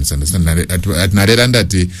misunderstand at narenda that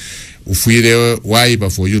ufire why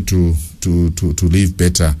for you to live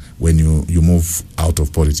better when you move out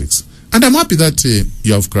of politics. And I'm happy that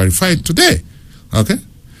you have clarified today. Okay?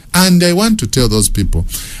 And I want to tell those people,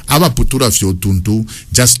 abaputura fyotuntu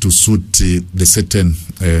just to suit the certain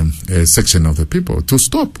section of the people to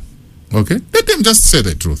stop. Okay? Let them just say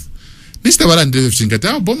the truth. Nishita balandire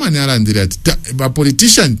fshingata Boma ni alandire ba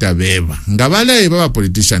politician tabeba. Ngabala ba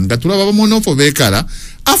politician ngatula baba monofo bekala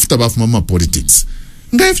after bafuma politics.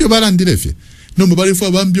 Ngafyo balandire fye. No mubali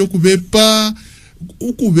fo bambyo kubepa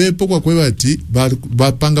ukubepo kwa kwebati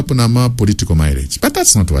bapanga ponama political mileage. But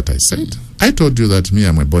that's not what I said. I told you that me,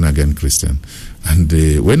 I'm a born again Christian. And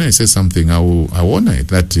when I say something, I honor it.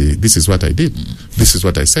 That this is what I did. This is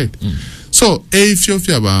what I said. So, if you're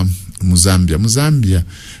Muzambia,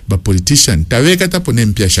 ba politician, taweka tapo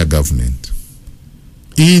nempiasha government.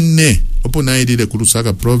 Ine, opo na idile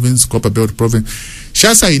Lusaka province, Kopa Belt province,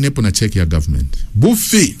 shasa ine po na check ya government.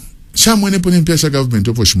 Bufi, shamwene po nempiasha government,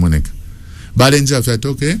 opo shimoneka. Balenja after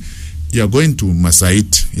okay, you are going to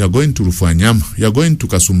Masait, you are going to Rufanyama, you are going to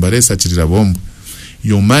Kasumbalesa Chirirabombo.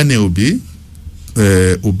 Your money will be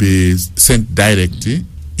sent directly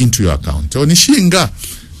into your account. Oni shinga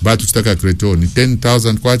batu tutaka kreto ni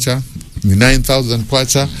 10,000 kwacha, ni 9,000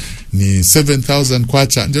 kwacha, ni 7,000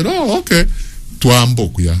 kwacha. Ndio okay. Tuambo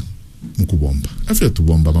kuya mkubomba. Afya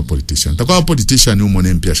tubomba ma politician. Takwa politician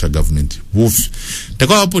umone mpiasha government. Wufi.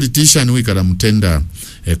 Takwa politician wikala mutenda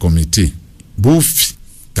committee. Bufi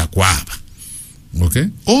takwaba. Okay?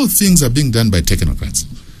 All things are being done by technocrats.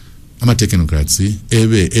 Ama technocrats,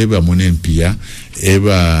 ebe amone mpia,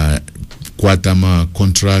 ebe kwatama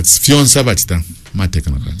contracts, fionsa batita, ma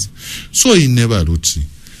technocrats. So in never ruchi,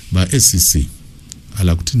 ba SCC,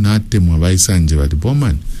 ala kuti nate mwabaisa nje wadi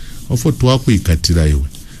Boman, ofo tuwaku ikatira iwe.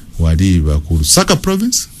 Wali iba Lusaka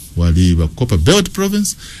province, wali iba Kopa Belt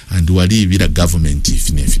province, and wali ibira government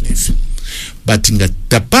ifinefinefi. But inga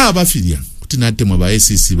tapa abafidia, kuti nate mwaba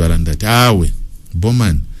SCC barandati, awe,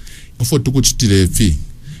 Boman, ofo tukuchitire fi,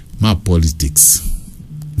 ma politics.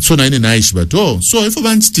 So na ine naishi bato, so ifo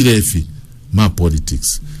banchitire fi, ma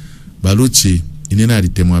politics. Baluchi, inena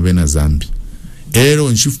alitemwa bena Zambi.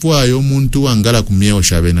 Ero nshifua yo muntu wangala kumieo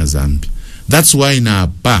shabena Zambi. That's why na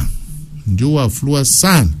apa, njuwa flua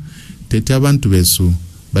sana, tete abantu besu,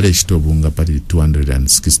 bale shitobunga pati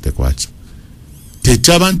 260 kwacha.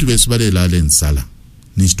 Tete abantu besu bale lale nsala.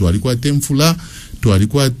 Nishitu walikuwa temfula,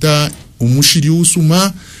 tuwalikuwa ta umushiri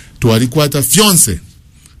usuma, tuwalikuwa ta fionse.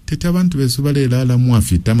 Tete abantu besu bale lala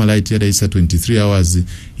muafi, tama laiti yada isa 23 hours,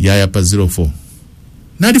 yaya pa 04.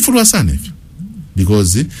 Nadi fulwa sana ifyo.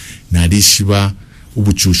 Because nadishiba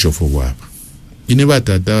ubuchusho fo waba. Ineba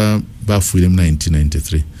tata bafuile mu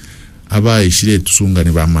 1993. Aba ishire tusunga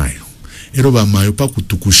ne bamayo. Ero bamayo pa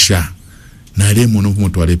kutukusha. Naremo no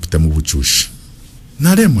kumotwale pita mu buchushi.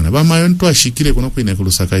 Naremo na bamayo nto ashikire kono kwine ku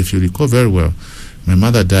Lusaka. If you recall very well, my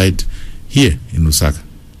mother died here in Lusaka.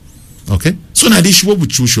 Okay? So nadishibo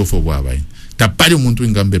buchusho fo waba. Tapali umuntu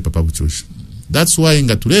ingambe papa buchushi. That's why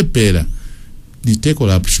ingatulepera ni take all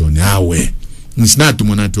option awe. Nisnatu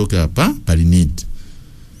monatoke hapa pali need.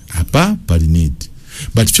 Hapa pali need.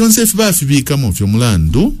 But fionse fiba fibika mo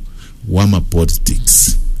fiomulandu wama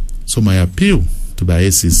politics. So my appeal to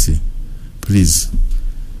the SCC, please,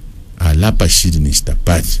 alapa shiri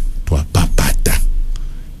nishtapati tuwa papata.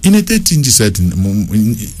 Inete tinji sati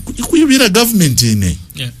kuyubira government ine.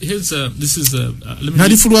 Yeah, here's this is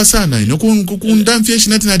nadifurwa sana ino kundamfieshi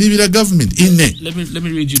nati nadibira government ine. Let me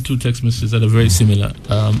read you two text messages that are very similar.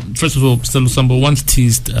 First of all, Mr. Lusambo once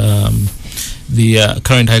teased the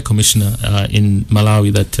current High Commissioner in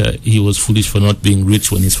Malawi that he was foolish for not being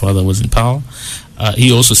rich when his father was in power.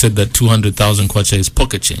 He also said that 200,000 kwacha is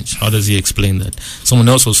pocket change. How does he explain that? Someone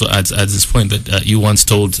else also adds this point that you once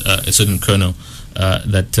told a certain colonel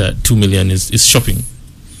that 2 million is shopping.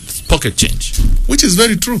 It's pocket change. Which is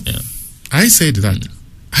very true. Yeah. I said that.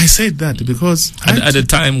 I said that because at a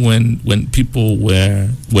time when people were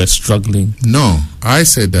struggling. No, I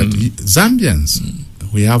said that Zambians,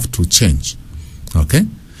 we have to change. Okay?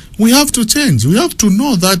 We have to change. We have to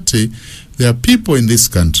know that there are people in this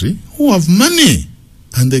country who have money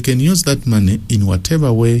and they can use that money in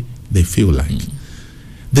whatever way they feel like.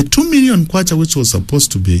 The 2 million kwacha, which was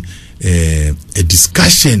supposed to be a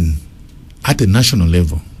discussion at a national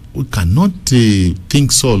level, we cannot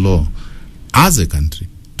think so low as a country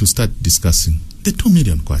to start discussing the 2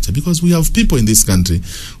 million kwacha, because we have people in this country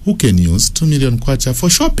who can use 2 million kwacha for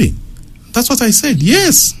shopping. That's what I said.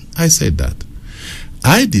 Yes, I said that.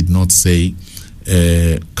 I did not say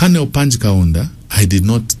Colonel Panji Kaunda. I did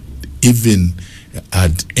not even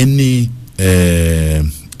add any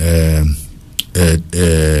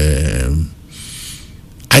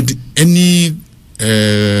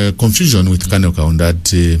confusion with Colonel Kaunda.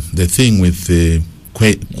 The thing with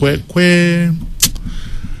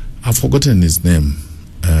I've forgotten his name.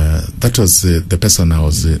 That was the person I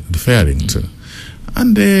was referring to.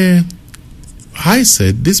 And I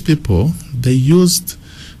said, these people, they used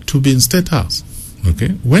to be in State House. Okay?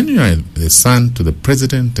 When you are a son to the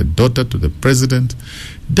president, a daughter to the president,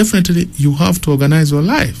 definitely you have to organize your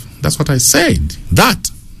life. That's what I said.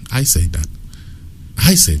 I said that.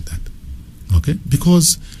 Okay?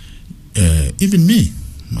 Because even me,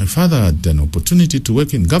 my father had an opportunity to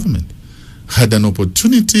work in government, had an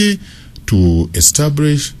opportunity to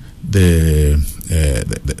establish the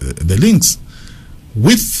links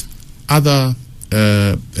with other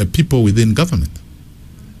people within government.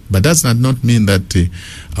 But that does not mean that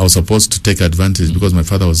I was supposed to take advantage because my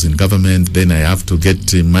father was in government, then I have to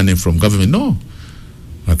get money from government. No.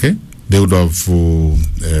 Okay? They would have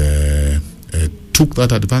took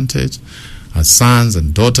that advantage as sons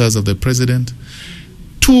and daughters of the president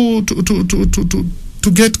to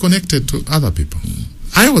get connected to other people.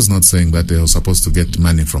 I was not saying that they were supposed to get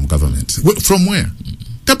money from government. From where?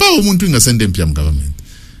 Tapa umuntu ingasende mpya government.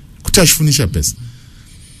 Kutashfunisha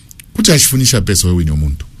pesa wewe ni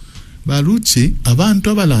umuntu. Baruchi abantu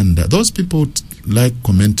abalanda. Those people like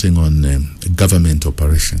commenting on government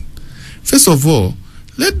operation. First of all,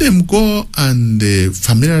 let them go and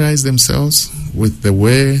familiarize themselves with the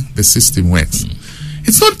way the system works.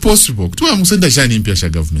 It's not possible. Kutuwa musenda shani mpya sha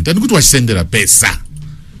government. And kutuwa shendera pesa.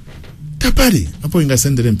 Tapari apo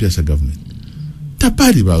ingasendera mpya sha government.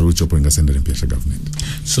 Tapari baruchi apo ingasendera mpya sha government.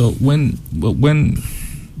 So when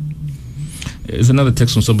there's another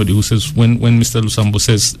text from somebody who says when Mr. Lusambo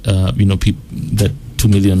says that 2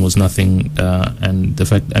 million was nothing, and the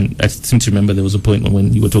fact, and I seem to remember there was a point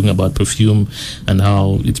when you were talking about perfume and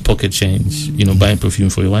how it's pocket change, buying perfume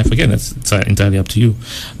for your wife. Again, it's entirely up to you.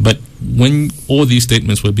 But when all these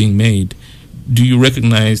statements were being made, do you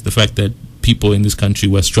recognize the fact that people in this country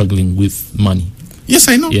were struggling with money? Yes,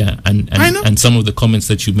 I know. Yeah, I know. And some of the comments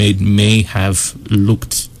that you made may have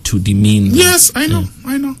looked to demean them. Yes, I know.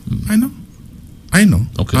 Yeah. I know.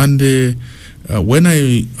 Okay. And when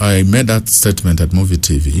I made that statement at Movie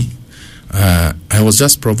TV, I was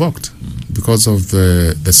just provoked because of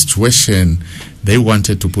the situation they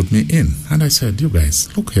wanted to put me in. And I said, you guys,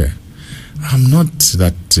 look here. I'm not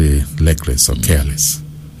that legless or careless.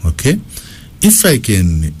 Okay? If I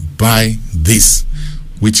can buy this,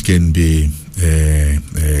 which can be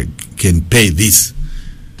can pay this,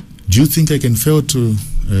 do you think I can fail to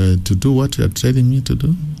do what you are telling me to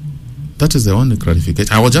do? That is the only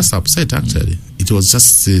clarification. I was just upset, actually. It was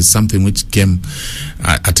just something which came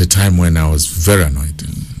at a time when I was very annoyed.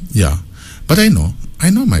 Yeah. But I know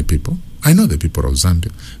my people. I know the people of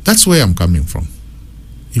Zambia. That's where I'm coming from.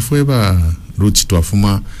 If we ever ruchi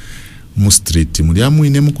tuafuma mu street, muliamu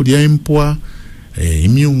inemu kulia impwa,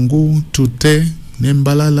 imiungu, tute,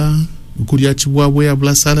 nembalala, kulia chibuabwe ya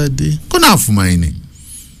bla saladi, kona afuma ine.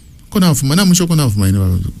 Na mwisho kona afuma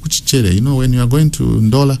ine, kuchichere. When you are going to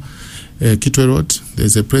Ndola, Kitwe Road,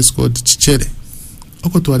 there's a place called Chichere.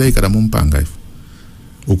 Oko tuwale ikara mumpanga ifu.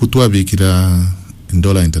 Ukutuwa bikira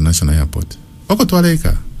Ndola International Airport. Oko tuwale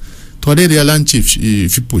ikara. Tuwale ya lunch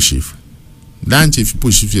ifipushi ifu. Lunch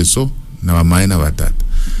ifipushi ifu yeso na wamaena watata.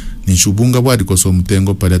 Nishubunga wadi koso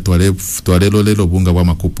mtengo pala tuwale lolelo bunga wa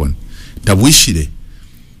makuponi. Tabuishire.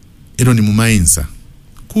 Ero ni mumainsa.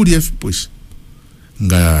 Kuri ifipushi.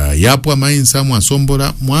 Nga yapwa mainsa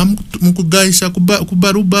mwasombola mukugaisha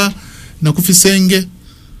kubaruba na kufisenge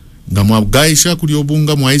nga mwagaisha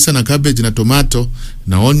kuliobunga mwaisa na cabbage na tomato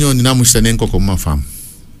na onion na mushanenko kwa mafamu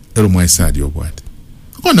ero mwaisa aliobwate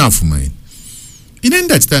kona afumaini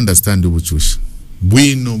inenda chita understand ubuchusha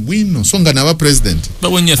bwino songa na wa president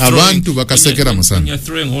but when you're abantu bakasekera musana when you're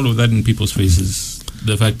throwing all of that in people's faces,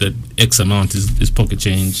 the fact that X amount is pocket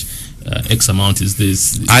change, X amount is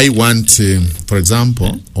this. I want, for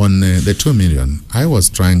example, on the 2 million, I was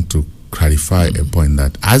trying to clarify a point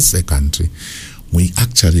that as a country, we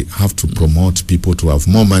actually have to promote people to have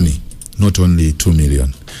more money, not only 2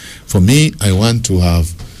 million. For me, I want to have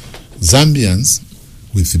Zambians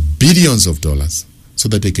with billions of dollars so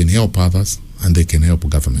that they can help others and they can help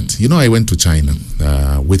government. You know, I went to China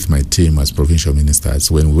with my team as provincial ministers.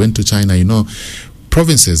 When we went to China, you know,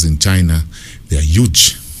 provinces in China, they are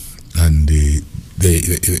huge, and they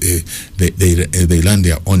run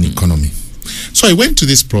their own economy. So I went to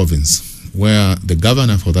this province where the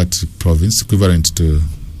governor for that province, equivalent to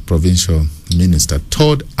provincial minister,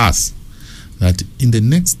 told us that in the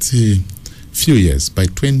next few years, by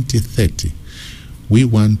 2030, we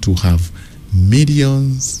want to have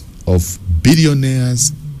millions of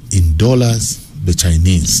billionaires in dollars, the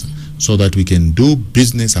Chinese, so that we can do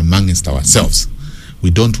business amongst ourselves.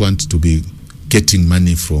 We don't want to be getting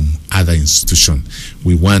money from other institutions.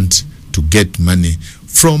 We want to get money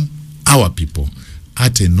from our people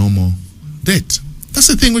at a normal rate. That's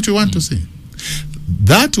the thing which we want to see.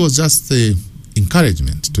 That was just the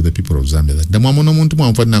encouragement to the people of Zambia that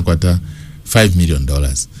 $5 million.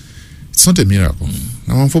 It's not a miracle.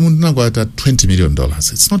 $20 million.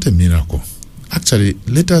 It's not a miracle. Actually,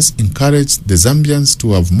 let us encourage the Zambians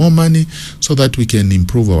to have more money so that we can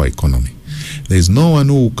improve our economy. There is no one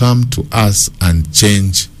who will come to us and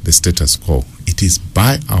change the status quo. It is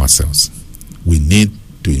by ourselves. We need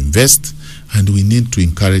to invest, and we need to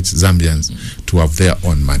encourage Zambians to have their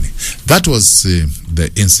own money. That was the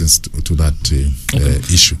instance to that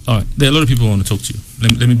issue. All right. There are a lot of people who want to talk to you.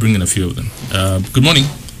 Let me bring in a few of them. Good morning.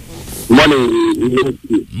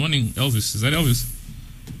 Morning, Elvis. Is that Elvis?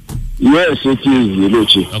 Yes, it is,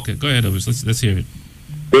 Luchi. Okay, go ahead, Elvis. Let's hear it.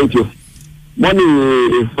 Thank you.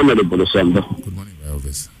 Morning, Honorable Osamba. Good morning,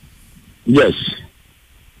 Elvis. Yes.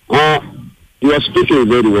 You are speaking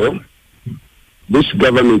very well. This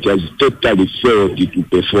government has totally failed to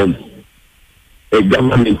perform. A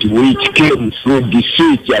government which came through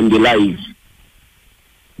deceit and lies.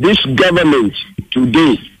 This government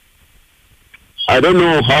today, I don't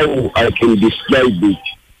know how I can describe it,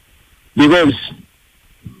 because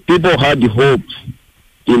people had hope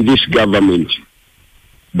in this government,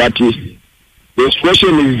 but the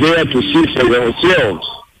question is there to see for themselves.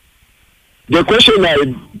 The question I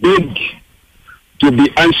beg to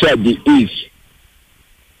be answered is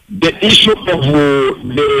the issue of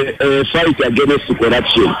the fight against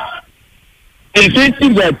corruption. Is it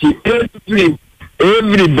that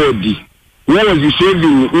everybody who was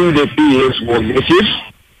serving in the PS was a thief?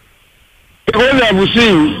 Because I've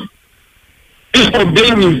seen people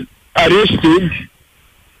being arrested,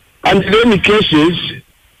 and in many cases,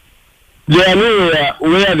 they are nowhere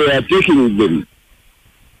where they are taking them.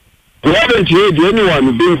 We haven't heard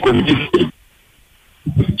anyone being convicted.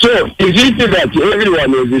 So, is it that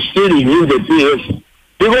everyone is stealing in the PS?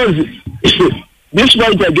 Because this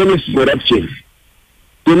fight against corruption,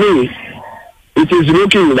 to me, it is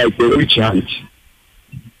looking like a witch hunt.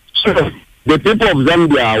 So, the people of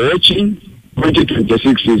Zambia are watching.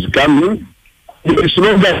 2026 is coming. The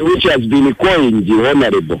slogan which has been coined, the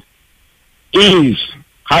Honorable, is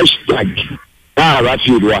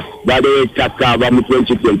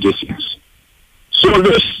 #2026. So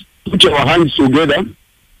let's put our hands together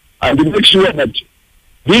and make sure that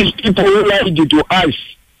these people who lied to us,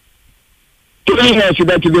 telling us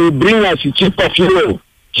that they will bring us cheaper fuel,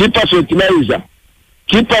 cheaper fertilizer,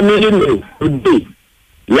 cheaper mineral today.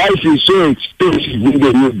 Life is so expensive in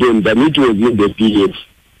the new dome than it was in the PF.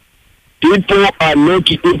 People are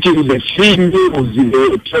not eating the free meals in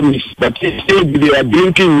the promise, but instead they are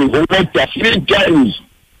drinking water 3 times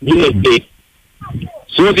in a day.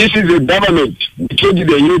 So this is a government which told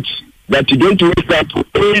the youth that you don't wake up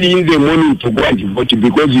early in the morning to go and vote,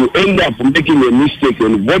 because you end up making a mistake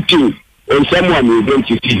and voting on someone you don't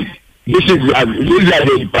see. These are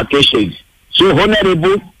the implications. So,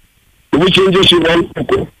 Honorable, we change we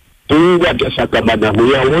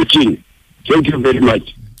are watching. Thank you very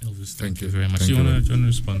much. Elvis, thank you very much. Do you want to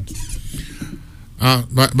respond?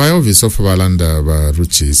 By Elvis of Walanda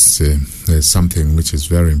Ruchi is something which is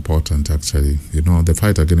very important, actually. You know, the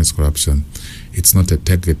fight against corruption, it's not a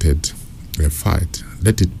targeted fight.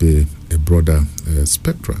 Let it be a broader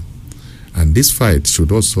spectrum. And this fight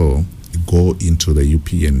should also go into the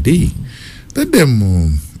UPND. Let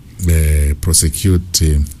them prosecute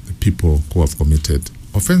people who have committed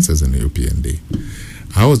offenses in the UPND.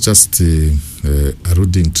 I was just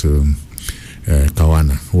alluding to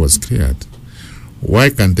Kawana, who was cleared. Why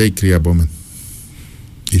can't they clear Bowman?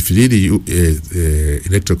 If really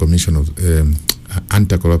Electoral Commission of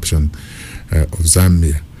Anti-Corruption of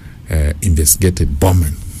Zambia investigated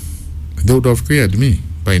Bowman, they would have cleared me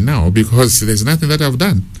by now, because there's nothing that I've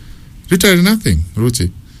done. Literally nothing,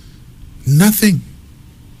 Ruchi. Nothing.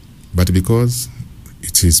 But because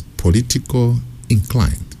it is political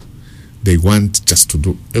inclined, they want just to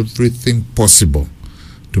do everything possible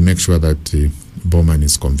to make sure that Bowman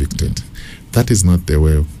is convicted. That is not the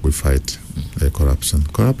way we fight corruption.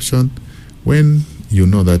 Corruption, when you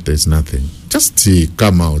know that there's nothing, just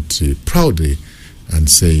come out proudly and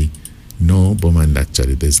say, no, Boman,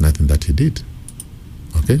 actually, there's nothing that he did.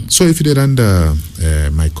 Okay? So if you did under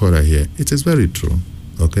my Cora here, it is very true.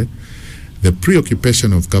 Okay? The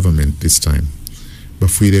preoccupation of government this time,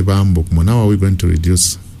 now are we going to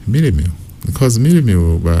reduce Milimio? Because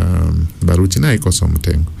Milimio, Baruchina ikosa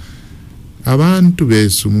mutengo. Abantu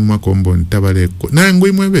besu mu makombo ntabaleko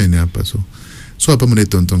nangwe mwebene hapa so hapa mule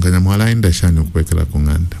tontonkanya mwala inda shani okukwekela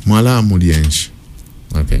kunganda mwala amuli enshi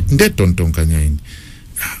okay nde tontonkanya ini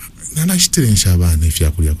nana shitirisha abana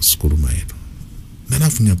ifyakulya ku sukulu maero nana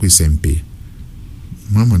funya ku SMP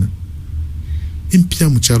mamona impya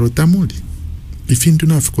mu charo tamuli ifintu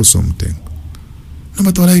nafiko somutengo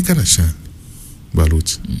namba twalaikala shani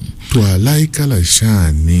baluchi twalaikala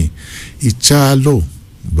shani ichalo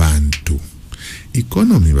bantu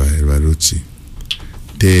economy baruchi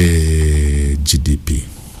te GDP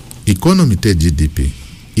economy te GDP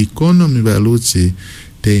economy baruchi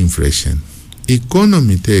te inflation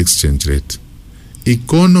economy te exchange rate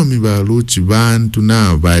economy baruchi bantu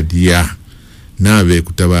na badia na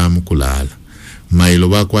bekutaba mukulala mailo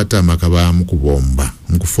bakwata makaba mukubomba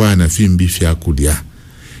mukufana fimbi fya kulya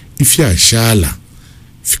ifya shala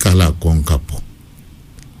fikala konkapo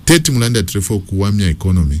teti mulanda trefo kuwamya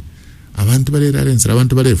economy abantu balerarenza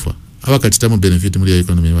abantu balefa abakatitamu benefit muri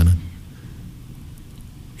economy bana.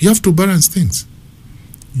 You have to balance things.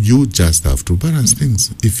 You just have to balance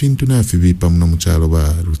things. If into na fibipa muno muchalo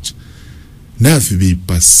baruchi na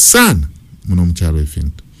fibipa sana muno muchalo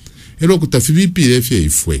ifintu ero kutafibipire fye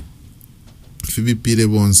ifwe fibipire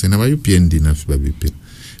bonse na bayupiendi na fibabipire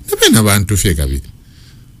nabena abantu fye kabiri.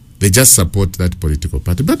 They just support that political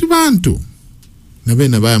party but bantu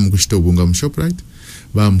nabena baya mkushita ubunga mu Shoprite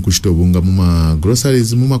baya mkushita ubunga mu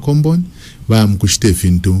groceries mu makomboni baya mkushita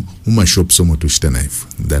fintu mu shops omo tushita knife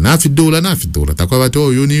nafi dola takwa bato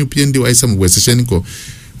oyuni upiendi waisa mu gwesesheni ko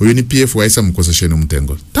oyuni PF waisa mu kosesheni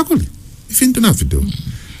mutengo takoli ifintu nafi dola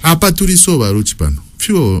apa turiso baruchi pano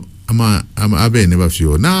fyo ama abene ba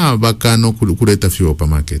fyo na bakano kuleta fyo pa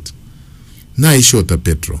market na ishota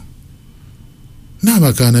petrol na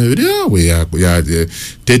bakana we ya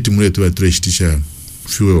teti muletu wa tureshitisha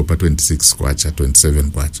fuel pa 26 kwacha 27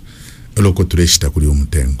 kwacha eloko tureshita kuli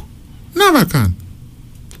umutengo na bakana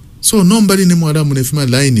so nombali ne mwada munefima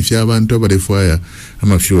line fya abantu abalefwaya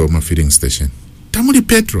ama fuel ma filling station tamuli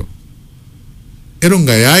petrol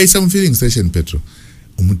eronga ya isa filling station petrol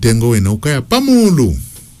umutengo we na ukaya pamulu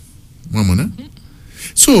mwamona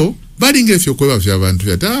so badinge fyo kwa fya abantu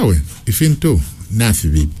ya tawe ifinto nafi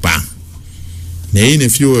bipa neine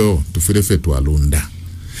fuel tufirefe twalunda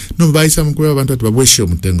no baisa mkuwa abantu atubabweshe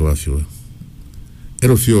umutengo wa fuel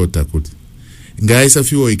ero fuel takuti ngaisa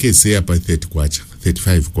fuel ikese apa 30 kwacha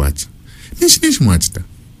 35 kwacha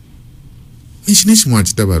nishi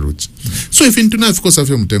mwachita baruchi so ifintu nafiko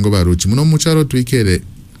safyo umutengo baruchi muno mucharo tuikere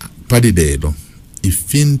padidelo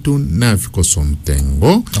ifintu nafiko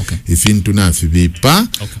somutengo okay. Ifintu nafibipa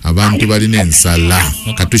okay. Abantu bali nensala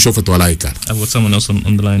okay. Katushofa twalaika. I've got someone else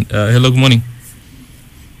on the line. Hello, good morning.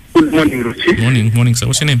 Good morning, Ruchi. Morning, sir.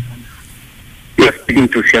 What's your name? You are speaking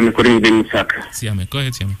to Siame Koring Benisaka. Siame, go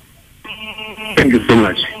ahead, Siame. Thank you so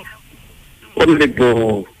much.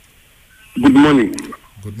 Honorable, good morning.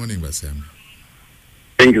 Good morning, Basiame.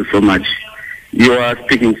 Thank you so much. You are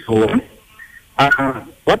speaking so well.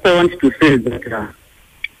 What I want to say is that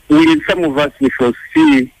some of us we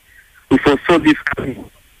foresaw this coming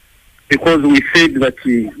because we said that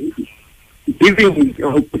giving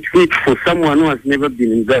opportunity for someone who has never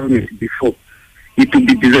been in government before, it would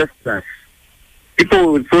be disastrous.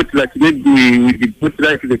 People thought that maybe we did not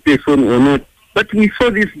like the person or not, but we saw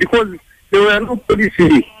this because there were no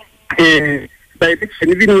policy direction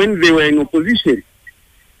even when they were in opposition.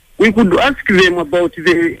 We could ask them about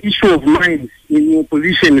the issue of mines in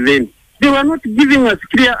opposition then. They were not giving us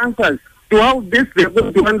clear answers to how best they are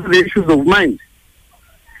going to handle the issues of mines.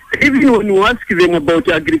 Even when we ask them about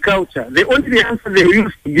agriculture, the only answer they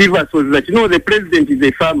used to give us was that, the president is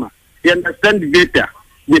a farmer. He understands better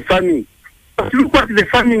the farming. But look at the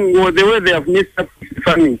farming or the way they have messed up with the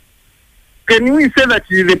farming. Can we say that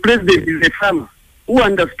the president is a farmer who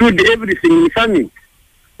understood everything in farming,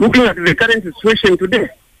 looking at the current situation today?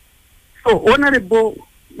 So, Honorable,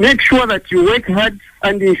 make sure that you work hard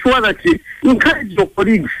and ensure that you encourage your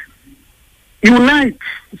colleagues. Unite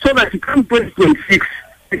so that you come 2026,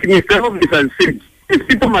 like Mr. Elvis has said, these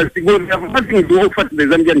people must go. They have nothing to offer to the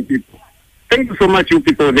Zambian people. Thank you so much, you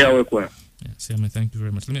people there. Work well. Siame, thank you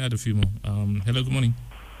very much. Let me add a few more. Hello, good morning.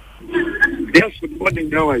 Yes, good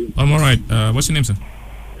morning. How are you? I'm all right. What's your name, sir?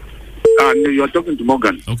 And you're talking to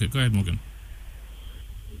Morgan. Okay, go ahead, Morgan.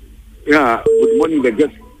 Yeah, good morning, the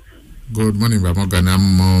guest. Good morning, Morgan.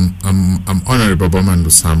 I'm Honorable Boman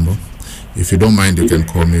Lusambo. If you don't mind, you can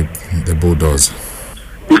call me the bulldozer.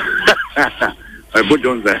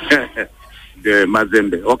 Bulldozer. The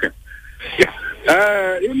Mazembe. Okay. Yeah.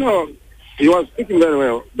 You was speaking very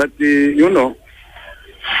well, but you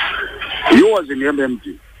was in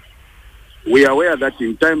MMG. We are aware that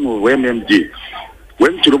in time of MMG,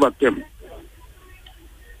 when Chiluba came,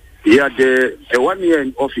 he had a 1 year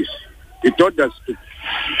in office. He told us to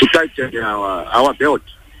tighten our belt.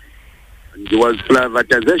 And there was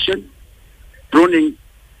privatization, pruning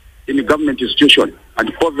in the government institution,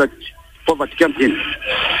 and poverty came in.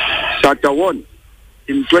 Sata won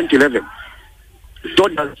in 2011. He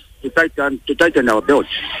told us to tighten our belt.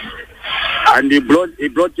 And he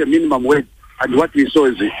brought a minimum wage, and what we saw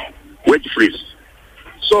is a wage freeze.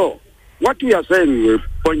 So, what we are saying,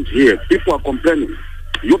 point here, people are complaining.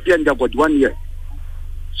 UPND have got 1 year.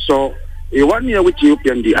 So, a 1 year which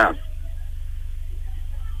UPND have,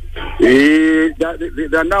 they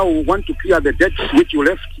now want to clear the debt which you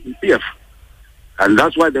left in PF. And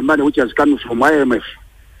that's why the money which has come from IMF,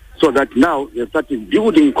 so that now they started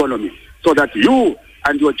building economy, so that you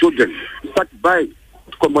and your children start buying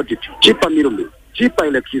commodity, cheaper middlemen, cheaper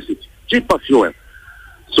electricity, cheaper fuel.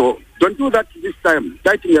 So don't do that this time.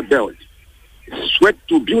 Tighten your belt. Sweat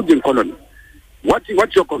to build the economy.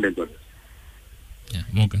 What's your comment on this? Yeah,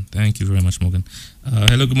 Morgan. Thank you very much, Morgan.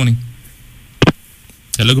 Hello, good morning.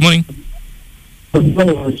 Hello, good morning.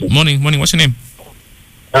 Morning. What's your name?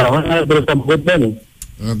 Good morning.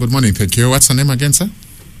 Good morning. Thank you. What's the name again, sir?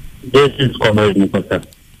 This is Comrade Mukosa.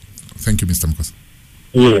 Thank you, Mr. Mukosa.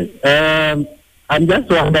 Yes. I'm just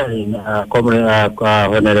wondering,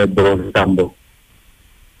 Honorable Sambo,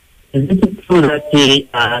 is it true that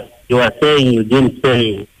you are saying you didn't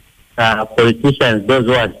say politicians, those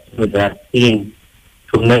who are stealing,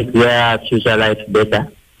 to make their future life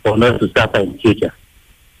better or not to suffer in future?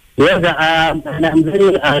 Yes, and I'm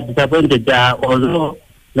very disappointed, although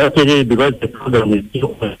not really because the program is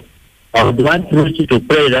still on. I would want you to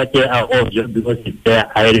play that audio because it's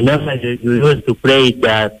there. I remember you used to play it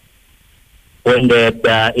when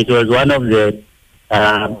it was one of the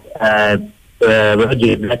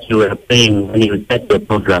audio that you were playing when you started the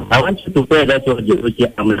program. I want you to play that audio, which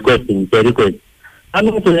I'm requesting. It's a request.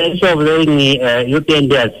 Coming to the issue of saying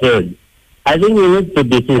UPND has failed, I think we need to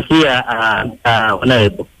be sincere,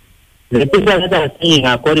 Honorable. The people that are saying,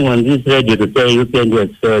 according on this radio, to say UPND has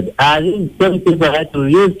failed, are these same people that you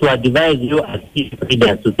use to advise you as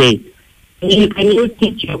leaders to say, can you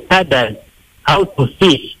teach your cadres how to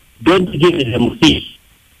fish? Don't give them fish.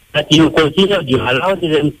 But you continue, you allow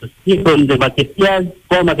them to see from the marketeers,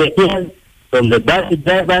 co-marketeers, from the bus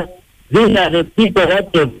drivers. These are the people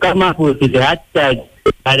that have come up with the hashtag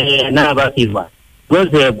Arena Fever.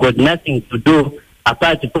 Because they have got nothing to do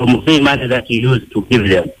apart from free money that you use to give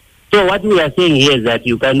them. So what we are saying here is that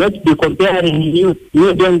you cannot be comparing new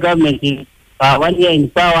government in 1 year in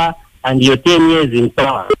power and your 10 years in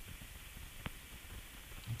power.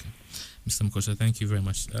 Mr. Mukosa, thank you very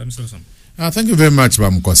much. Mr. Osam. Thank you very much,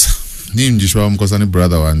 Mukosa. Nimjishwa Mukosa ni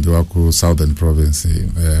brother wandi waku Southern Province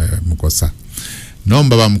Mukosa.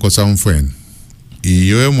 Nomba Mukosa mfweni.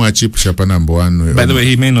 Iyoe mwachipusha pa number 1. By the way,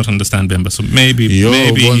 he may not understand Bemba, so maybe you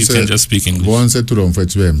can just speak English. Bonse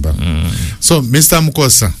tulomfwechi Bemba. So, Mr.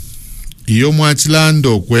 Mukosa, iyo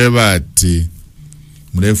mwachilando kweba ati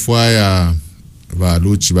mlefwaya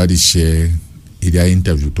Baluchi badishe ilia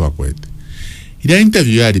interview twakwete. Ilia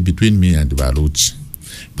interview yali between me and Baluchi.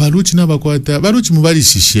 Baluchi nabakwata, Baluchi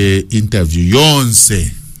mubalishishe interview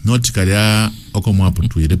yonse. Noti kalya okomwapu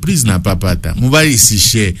tuile. Prisoner papata.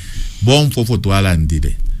 Mubalishishe bomfo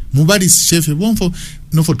fotualandile. Mubalishishe fe bomfo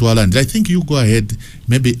no fotualandile. I think you go ahead,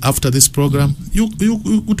 maybe after this program, you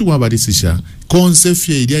utuwabalishisha.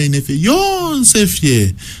 Konsefye ilia inefe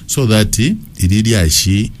yonsefye. So that ililia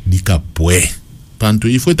ashi likapwe. Pantu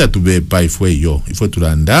ifwe tatubepa ifwe yo. Ifwe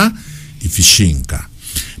tulanda ifishinka.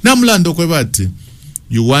 Namlando kwebati,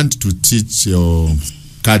 you want to teach your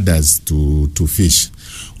cadres to fish.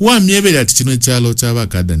 Uwamiebele ati chino chalo chaba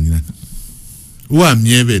kada ni nani?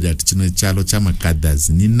 Uwamiebele ati chino chalo chama cadres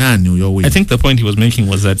ni nani uyowe? I think the point he was making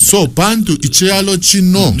was that... So, pantu ichalo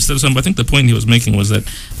chino. Mr. Sambo, I think the point he was making was that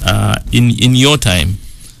in your time,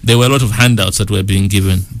 there were a lot of handouts that were being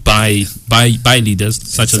given by leaders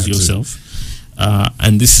such as yourself.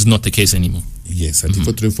 And this is not the case anymore. Yes, and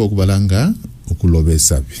kubalanga ukulobe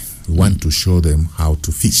sabi. We want to show them how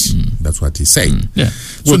to fish. That's what he's saying. Yeah.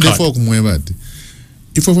 So therefore kumwebati.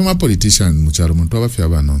 If I'm a politician, mucharo muntu abafya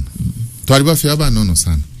banono. Twali bafya banono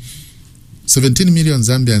sana. 17 million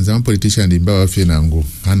Zambians and politicians in Bawafenango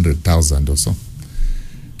 100,000 or so.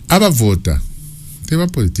 Aba voter, they were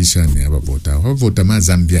politicians, aba voter ma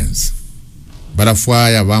Zambians.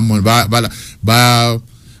 Barafwaya ba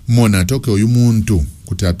mona toke oyumuntu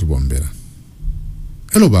kuti atubombera.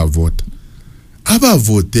 Hello ba vote. Aba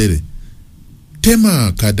votere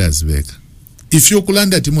tema kadas veka. If you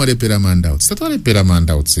kulanda timu alepera mandouts, that alepera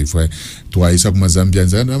mandouts if I twice kuma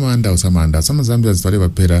Zambians and mandouts some Zambians whatever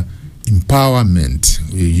pera empowerment.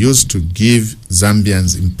 We used to give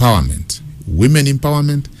Zambians empowerment, women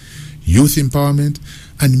empowerment, youth empowerment,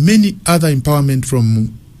 and many other empowerment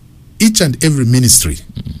from each and every ministry.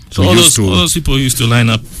 So all those people used to line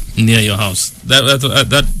up near your house.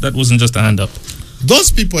 That wasn't just a hand up.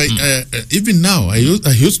 Those people, even now, I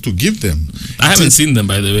used to give them. I haven't seen them,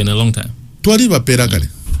 by the way, in a long time.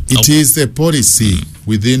 It is a policy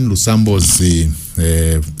within Lusambo's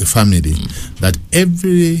family that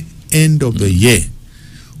every end of the year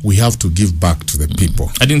we have to give back to the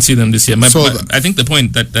people. I didn't see them this year. I think the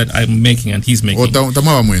point that I'm making and he's making.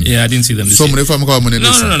 Yeah, I didn't see them this year. No.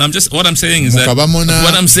 What I'm saying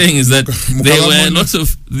is that there were lots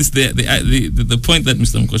of this. The point that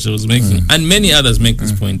Mr. Mkosha was making, and many others make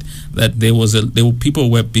this point, that there were people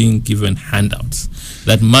were being given handouts.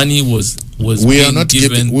 That money was being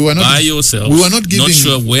given by yourself. We were not giving. Not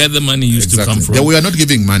sure where the money used to come from. Yeah, we are not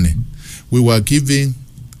giving money. We were giving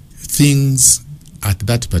things. At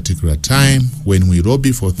that particular time, when we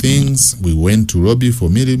lobby for things, we went to lobby for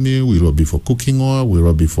milimi, we lobby for cooking oil, we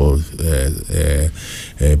lobby for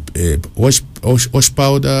wash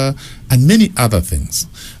powder, and many other things.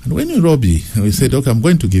 And when we lobby, we said, okay, I'm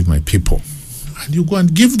going to give my people. And you go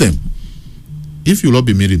and give them. If you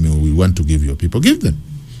lobby milimi, we want to give your people, give them.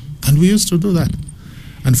 And we used to do that.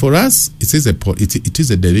 And for us, it is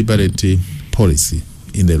a deliberate policy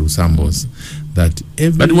in the Lusambos. But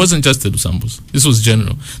it wasn't just the Lusambos. This was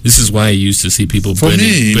general. This is why you used to see people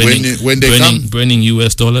burning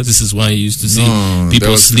US dollars. This is why you used to see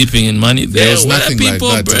people sleeping in money. There was nothing like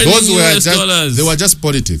that. They were just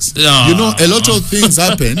politics. You know, a lot of things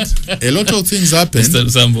happened. A lot of things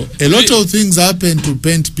happened to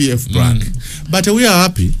paint PF black. But we are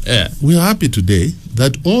happy. Yeah. We are happy today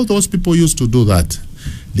that all those people used to do that.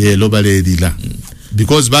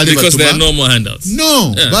 Because there are no more handouts.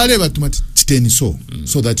 No,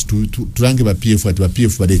 so that to rank by PF at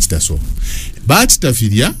PF badechita so. But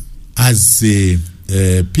tafiria as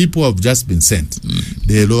people have just been sent.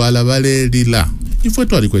 The loala vale dila. If we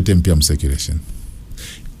talk about MPM circulation,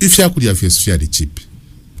 if you could have fairly cheap,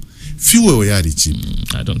 fewer were cheap.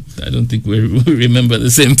 I don't think we remember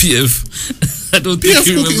the same PF. I don't think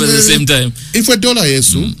we remember the same time. If a dollar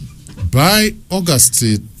by August.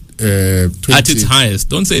 At its highest,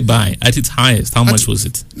 don't say buy. At its highest, how much was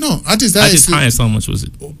it? No, at its highest, how much was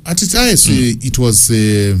it? At its highest, it was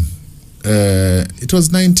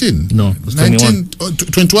 19. No, it was 19,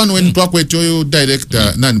 21 when Bakwete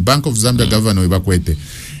director, Bank of Zambia governor Bakwete.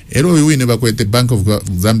 Ero we never Bakwete Bank of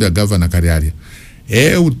Zambia governor Kariaria.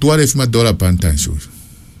 Utware fima dollar pantansho.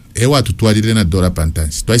 Ewa tutwalire na dollar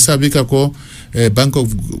pantansho. Twaisabika ko Bank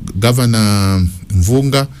of Governor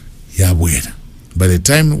Mvunga yabwera. By the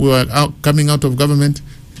time we were coming out of government,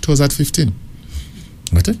 it was at 15.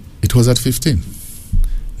 What? It was at 15.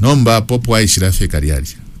 Nomba popo aishirafe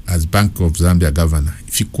kariari as Bank of Zambia governor.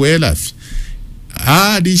 If you kwela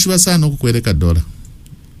dishwa sana kukweleka dollar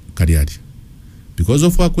kariari. Because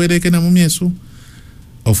of wakweleke na mumiesu,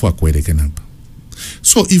 of wakweleke namba.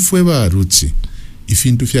 So if we were ruchi, if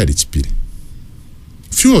into fiari chipiri,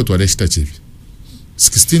 few to areshta chivi.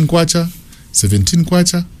 16 kwacha, 17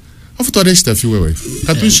 kwacha, I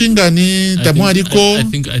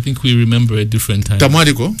think we remember a different time.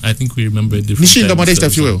 Tamariko? I think we remember a different time.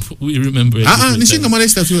 We remember a different time.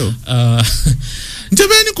 If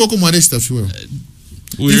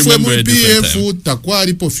we PF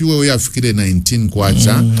takwari po fuel ya fikire 19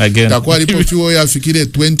 kwacha, takwari po fuel ya fikire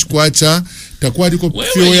 20 kwacha, takwari po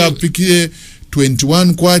fuel ya fikire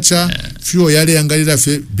 21 kwacha, fuel yale yangalira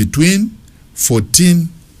between 14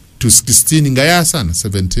 to 16 ngaya sana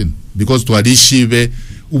 17 because twadishive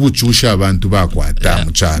ubuchusha abantu bakwata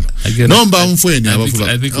muchalo nomba umfweni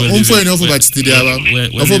abafuba umfweni ofuba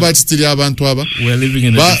chitiri abantu aba we're living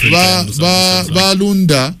in a different time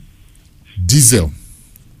balunda diesel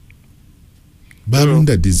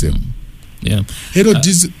yeah. Hello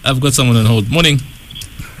diesel. I've got someone on hold. Morning,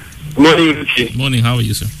 morning, how are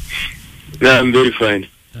you, sir? Yeah, I'm very fine.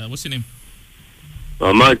 What's your name?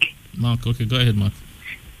 Mark, okay, go ahead, Mark.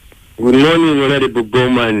 Good morning, Honorable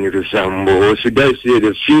Bowman Rusambo. Or should I say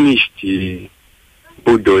the finished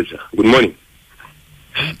bulldozer? Good morning.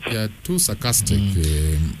 Yeah, too sarcastic.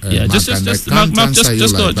 Yeah, Mark, Mark,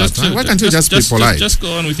 why can't you just be polite? Just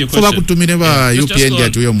go on with your For question. to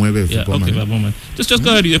your Okay, Bowman. Just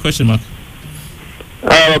go ahead with your question, Mark.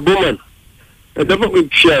 Bowman,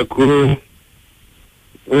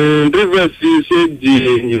 previously you said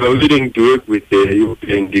you are willing to work with the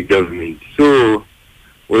UPND government. So,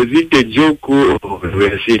 was it a joke or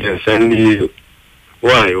were serious? And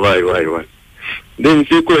why? Then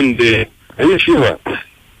second, are you sure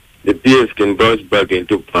the PS can bounce back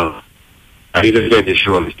into power? Are you really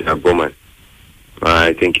sure, Mr. Bowman?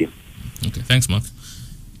 Thank you. Okay, thanks, Mark.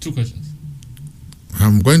 2 questions.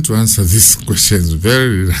 I'm going to answer these questions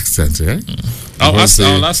very reluctantly. Eh? I'll ask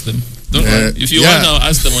them. Don't worry. If you want, I'll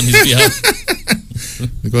ask them on his behalf.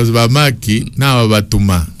 Because Bamaki now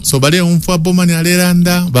Batuma. So Bade Umfa Bomani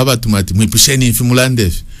Aleranda, Babatumati, Mipusheni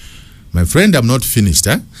Fimulande. My friend, I'm not finished.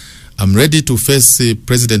 I'm ready to face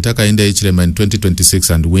President Hakainde Hichilema in 2026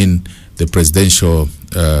 and win the presidential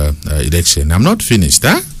election. I'm not finished.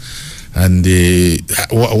 And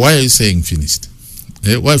why are you saying finished?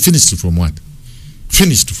 Why finished from what?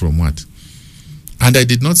 Finished from what? And I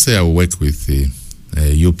did not say I will work with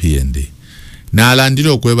UPND. Na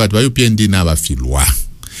alandiro kweba twa UPND na bafilwa.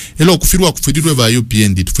 Elo kufirwa kufirirwe ba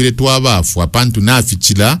UPND tufire twabafu apantu na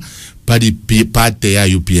afichila pali parte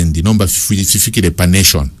ya UPND nomba fifikire pa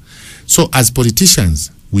nation. So as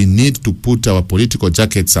politicians, we need to put our political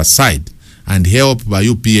jackets aside and help by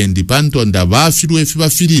UPND panto nda bafirwe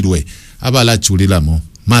fibafirirwe abala chulilamo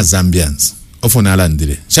ma Zambians. Ofona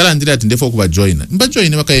alandire. Shalandire atindefo kuba join. Mba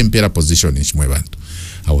join waka impera position ishmwe bantu.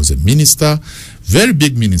 I was a minister, very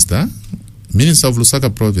big minister of Lusaka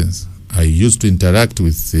province. I used to interact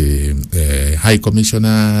with high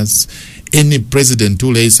commissioners, any president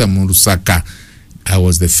who lays mu Lusaka. I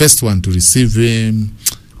was the first one to receive him.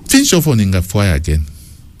 Finish off on Ingafwaya again.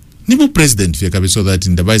 Nibu president fiyakabe so that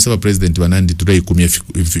in the vice president wanandi today kumi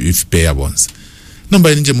if pay abons.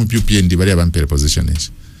 Number ninje mu PPND bali abampere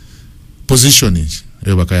positioning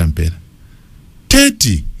ebakaya mpera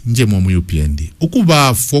 30 nje mu UPND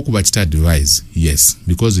ukuba fo kuba chita advise yes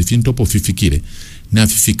because if in top of fifikire na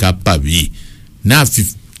fifika pabi na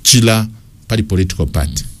fichila pali political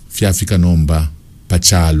party fiafika nomba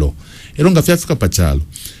pachalo eronga fiafika pachalo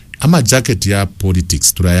ama jacket ya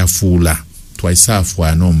politics turayafula twaisafu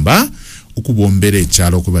anomba ukubombere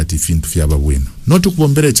chalo kubati fintu fyaba bwino not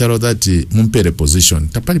ukubombere chalo that mumpere position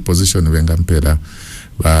tapali position wenga mpera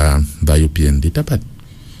ba UPND tapali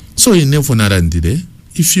so inefu narandire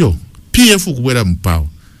if yo PF kubwera mpawo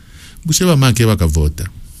busheba make bakavota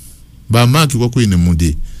ba make kwa kuine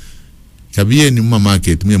mudi kabiye ni mama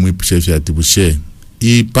market mwe mwipushefya ati bushe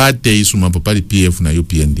ipate isuma pali PF na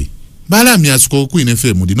UPND bala miasuko kuine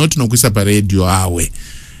fe mudi not no kwisa pa radio awe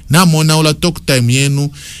na mona ula talk time yenu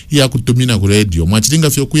ya kutumina ku radio mwachilinga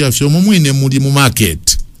fyo kuya fyo mumwine mudi mu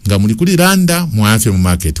market nga muli kuli Randa mwayafe mu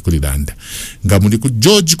market kuli Randa nga muli ku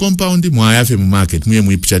George compound mwayafe mu market mwe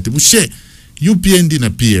mwipushati bushe UPND na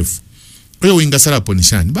PF oyo wingasala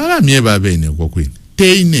ponishani bala mie babene kwa kwini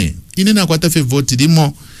teine ine na kwata fe vote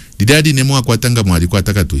limo didadi nemo akwatanga mwali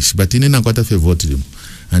kwataka tuishi but ine na kwata fe vote limo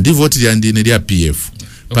andi vote ya ndine ya PF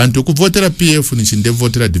pantu kuvotera PF ni chinde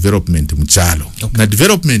votera development mchalo na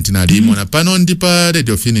development na limo na pano ndipa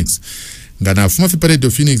Radio Phoenix ngana fuma fi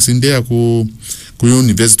Radio Phoenix ndea ku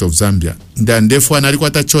University of Zambia ndandefu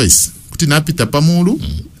analikwata choice kuti napita pamulu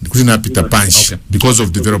kuti napita punch because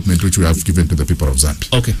of development which we have given to the people of Zambia.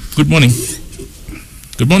 Okay, good morning.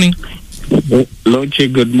 Loche,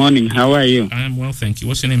 good morning. How are you? I am well, thank you.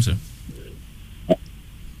 What's your name, sir?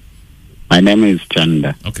 My name is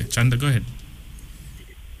Chanda. Okay, Chanda, go ahead.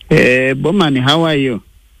 Bowman, how are you?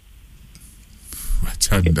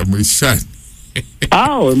 Chanda mwishani.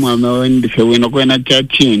 Mama wendife wino kwena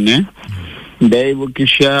chachine.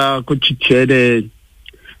 Ndaibukisha kuchichere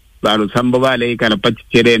balo sambo bale ikala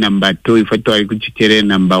pachichere number 2 ifatu wali kuchichere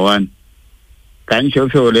number 1.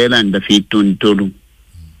 Kanshofe olela ndafitu ntulu.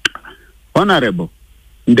 Honorable,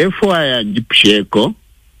 therefore I jipsheko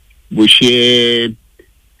bushe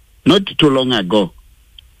not too long ago.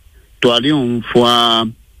 Twali umfwa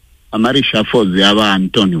amarisha fozi aba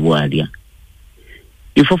Anthony Bwalia.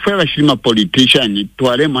 If ofever shima politician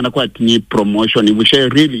twale mana kwa tini promotion bushe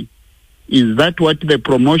really is that what the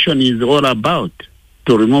promotion is all about?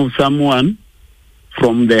 To remove someone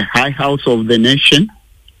from the high house of the nation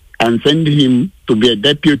and send him to be a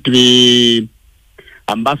deputy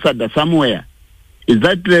ambassador somewhere. Is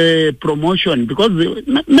that the promotion? Because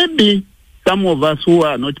maybe some of us who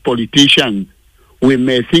are not politicians, we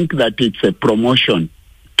may think that it's a promotion.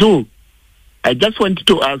 2, I just want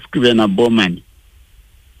to ask Vena Bowman.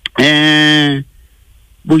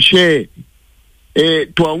 Bushe,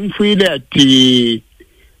 twamfile ati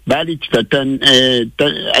bali chitatan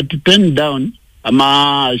ati turn down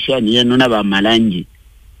ama shani yenu na bamalanji.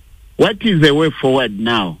 What is the way forward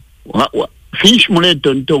now? Fish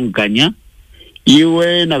muleto ntonkanya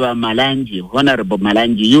iwe na bamalanji, honorable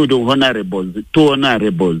malanji, you do honorables, two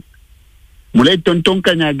honorables. Muleto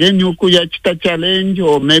ntonkanya again yuku ya chita challenge,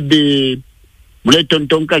 or maybe muleto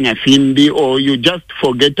ntonkanya fimbi, or you just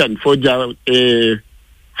forget and forge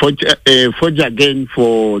again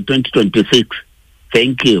for 2026.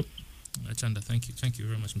 Thank you. Chanda, thank you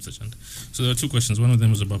very much, Mr. Chanda. So there are two questions. One of them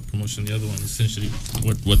was about promotion. The other one is essentially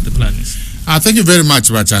what the plan is. Thank you very much,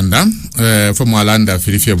 Bachanda. From Walanda,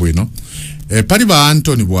 Filifia Bueno. Pariba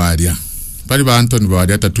Anthony Bwadia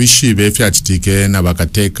tatuishi befi achitike na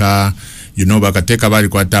bakateka, bakateka bali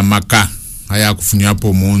kwata maka. I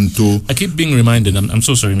keep being reminded, I'm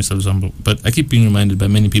so sorry, Mr. Luzambo, but I keep being reminded by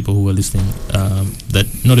many people who are listening that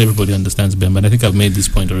not everybody understands BEM, but I think I've made this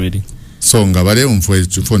point already. So no, not everybody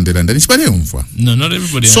understands.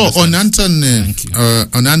 So on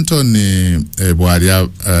Anthony Bwadia,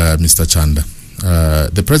 Mr. Chanda,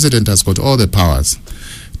 the president has got all the powers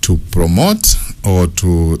to promote or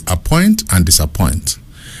to appoint and disappoint,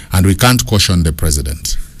 and we can't caution the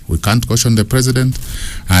president.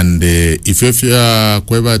 And if you are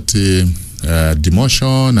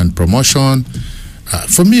demotion and promotion,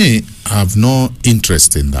 for me, I have no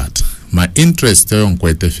interest in that. My interest on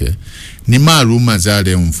Kwetefe, Nima rumors are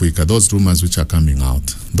those rumors which are coming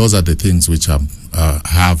out. Those are the things which I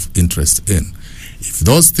have interest in. If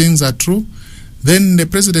those things are true, then the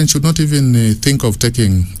president should not even think of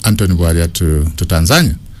taking Anthony Bwadia to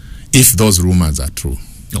Tanzania, if those rumors are true.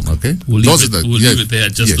 Okay. We'll leave it there,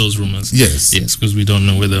 just those rumors. Yes, because we don't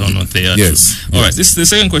know whether or not they are true. All right. This is the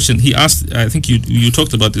second question. He asked, I think you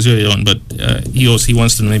talked about this earlier on, but he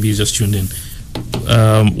wants to know, maybe he's just tuned in.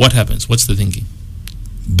 What happens? What's the thinking?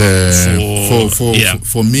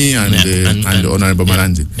 For me and Honorable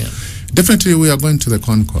Malanji. Yeah. Definitely we are going to the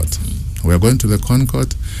Concord. We are going to the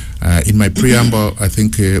Concord. In my preamble, I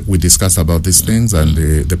think we discussed about these things, and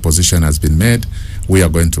the position has been made. We are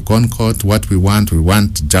going to Concord. What we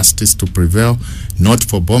want justice to prevail, not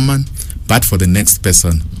for Bowman, but for the next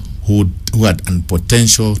person who had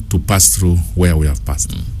potential to pass through where we have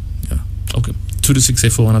passed. Yeah. Okay. 2 to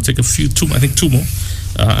 684, and I'll take two more,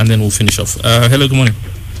 and then we'll finish off. Hello, good morning.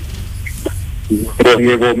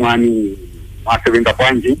 Good morning,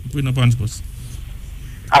 boss.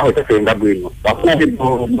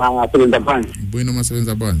 Bueno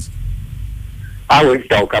masebenza banzi.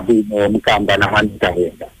 Mukamba na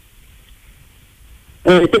Mwanditahenda.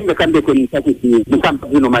 Tenga kambe kwenye sakiti mukamba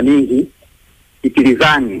vino maningi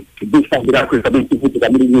ikirizani kibisha bila kusabithi kitu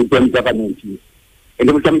kamili ni government.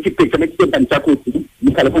 Ende mchamikipe chamekitenda nchakuti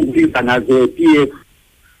mukalafunguliza nazo PF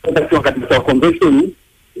katika convention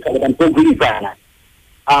mukalafunguliza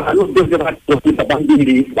ndio kwa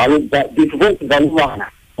bangili baada vitu vana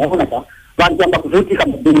naona kama kuvuti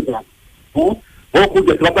kama bila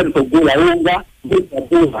kuja tunapata kugula unga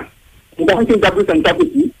bila ndio kabisa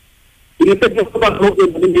nitakuti ilipenda kwa roho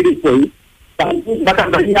ndio foi mpaka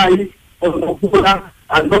ndani hii kugula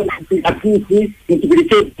ando akisi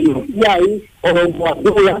integritet yai au mwa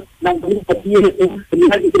na ndio pia ni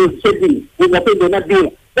hadi shedi unapenda na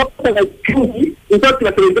bila wakati kiuki ndio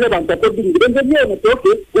tunaendelea banta kwa ndio ndio na toke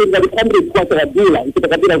ndio kamri kwa tabila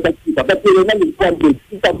itakabila utakika basi ile ndio kwa ndio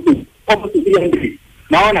kama tukiendelea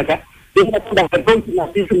naona ndio kwamba katonti na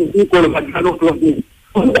sisi ni kwa madhano kwa nini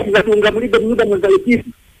ndio tungamliba muda mzaliki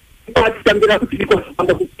kwa tambira kuliko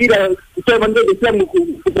kwamba kukira kusema ndio ndio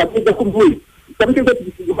kupatia kumvui kama ndio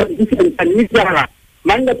tunajisikia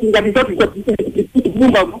maana tungamliba kwa kitu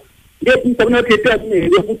nyumba ndio tunatetea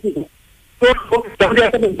ndio kutika so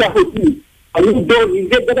ndio kama mtafuti ndio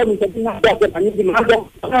ningependa mtafutina kwa nini mmoja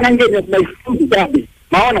na ngine na ifundi sabi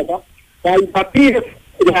maana kwa papiri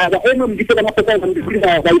ya eno mjitoka napata na mjikuliza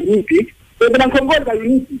ya uniti ndio nakongoza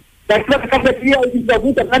uniti lakini kama pia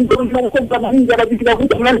ukivuta nani ndio kwamba na nje na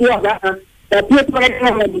ukivuta nani waga na pia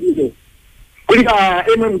tunaleta na mjito kulika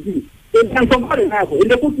MMG ndio nakongoza hapo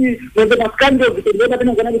ndio kuti ndio na skando vitendea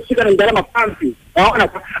tena kana kushika na ndarama pansi naona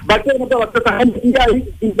basi ndio watoto hadi ndio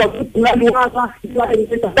ndio nani waga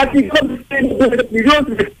kati kama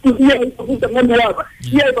milioni tusia kuvuta nani waga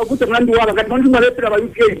yeye kuvuta nani waga kati ndio malepera wa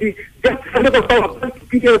UKD just ndio kwa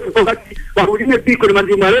video wakati wahudumia piko ni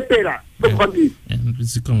ndio malepera All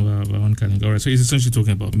right, so he's essentially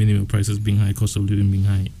talking about minimum prices being high, cost of living being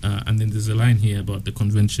high, and then there's a line here about the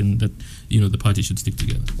convention that the party should stick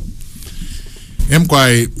together.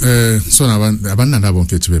 Emkwai so abana nabo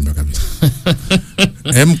mfetu bemba kabisa.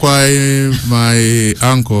 Emkwai my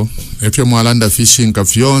uncle if you mwalanda fishing ka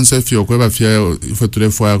fiance if you kweba fia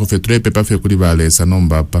fotulefwa ko fetre pepa fe kuli balesa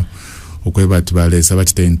nomba pa okweba tibalesa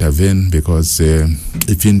batite intervene because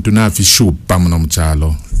if intuna fishu pamuno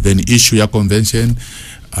mchalo then issue ya convention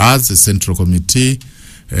as a central committee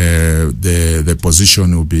the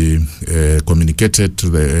position will be communicated to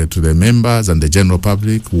the members and the general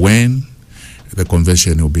public when the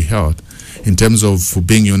convention will be held. In terms of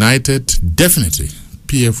being united, definitely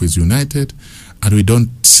PF is united, and we don't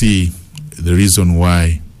see the reason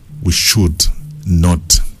why we should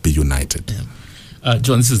not be united. Yeah.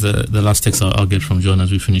 John, this is the last text I'll get from John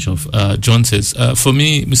as we finish off. John says, for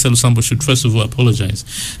me, Mr. Lusambo should first of all apologize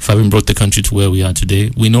for having brought the country to where we are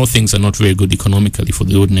today. We know things are not very good economically for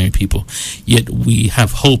the ordinary people, yet we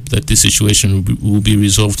have hope that this situation will be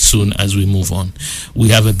resolved soon as we move on. We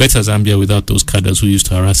have a better Zambia without those cadres who used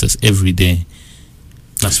to harass us every day.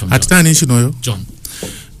 That's from John.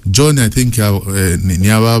 John, I think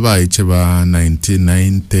Nyababa Icheba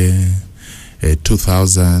 1990,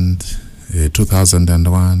 2000,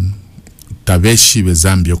 2001 tabeshi be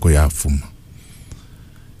Zambia ko yafuma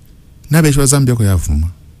nabeshi wa Zambia ko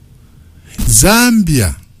yafuma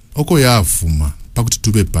Zambia oko yafuma pakuti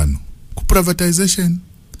tube pano ku privatization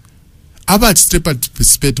abati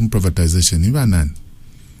participate mu privatization iba nani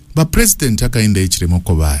ba president akaenda ichiremo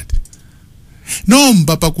ko badi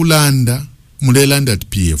nomba pakulanda mulelanda at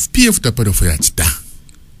PF taparo fo yachita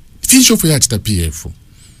fisho fo yachita PF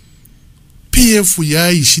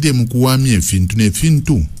ya ishide mkuwami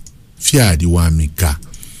efintu fiadi wamika.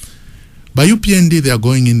 By UPND they are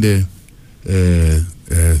going in the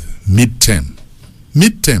midterm.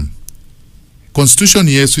 Constitution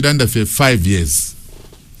yes with under 5 years.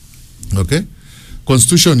 Okay?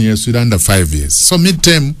 Constitution yes with under 5 years. So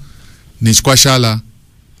midterm nishkwashala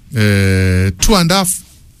 2.5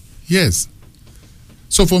 years.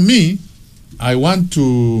 So for me, I want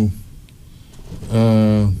to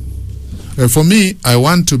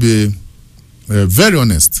be very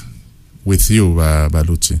honest with you,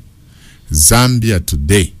 Baluchi. Zambia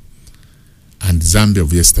today and Zambia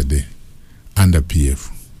of yesterday under PF.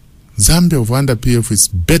 Zambia of under PF is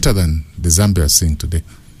better than the Zambia we are seeing today.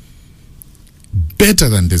 Better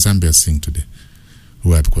than the Zambia we are seeing today.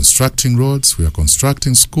 We are constructing roads, we are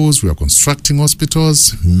constructing schools, we are constructing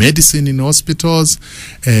hospitals, medicine in hospitals,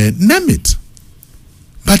 name it.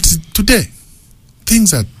 But today,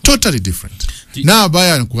 things are totally different. Now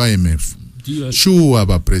baya kwa IMF. Sure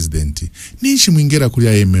ba president. Nishi mwingera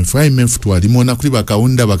kuli IMF twalimona kuli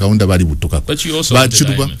bakaunda bali butoka. But you also wanted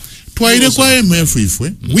IMF. Twaile kwa IMF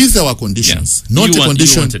ifwe with our conditions. Yeah. Not a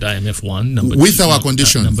condition. You wanted IMF one, number with two, our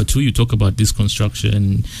conditions. Number two, you talk about this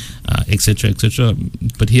construction, etc., etc.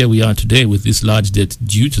 But here we are today with this large debt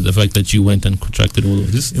due to the fact that you went and contracted all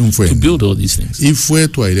of this to build all these things. Ifwe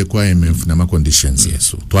twaile kwa IMF na conditions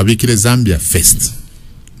yesu. Twabikile Zambia first.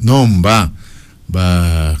 Nomba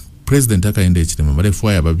ba president akaenda ichirema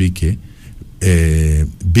balefwa ya babike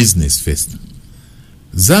business first.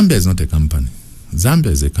 Zambia is not a company.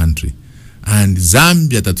 Zambia is a country, and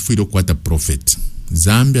Zambia tatufile kwata profit.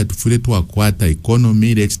 Zambia tufile tu kwata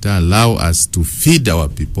economy that allow us to feed our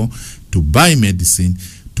people, to buy medicine,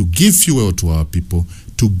 to give fuel to our people,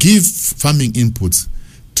 to give farming inputs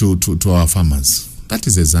to our farmers. That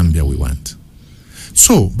is the Zambia we want.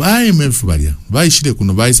 So by IMF balia baishire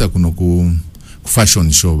kuno baisa kuno ku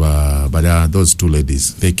fashion show ba those two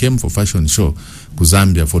ladies. They came for fashion show ku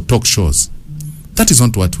Zambia for talk shows. That is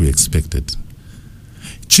not what we expected.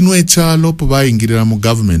 Chinwe chalo po baingirira mu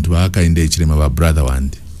government bakainde ichirema ba brother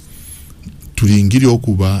wandi. Tuliingiri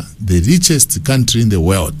okuba the richest country in the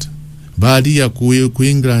world. Bali ya ku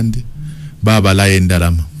England baba la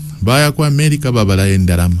endalama. Baya ku America baba la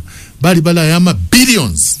endalama. Bali bala yama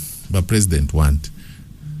billions ba president want.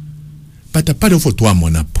 But a part of what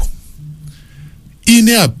monapo.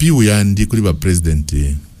 Ine apiu yandi kuli ba president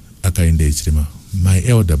akainde ichirema. My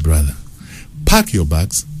elder brother, pack your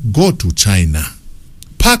bags, go to China.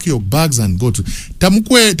 Pack your bags and go to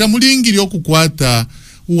tamulingiri okukwata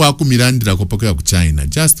uwakumirandira kopaka ku China.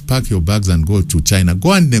 Just pack your bags and go to China.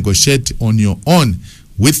 Go and negotiate on your own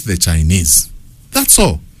with the Chinese. That's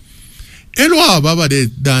all. Elo ababa de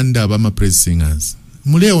danda bama praise singers.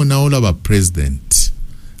 Muleo naola ba president.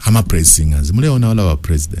 Ama praise singers. Muleo naola ba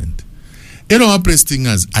president. Elo ama praise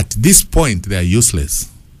singers at this point they are useless.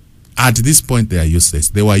 At this point they are useless.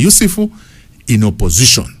 They were useful in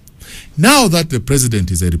opposition. Now that the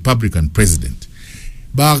president is a Republican president,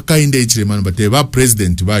 ba kainde ichiremano bate ba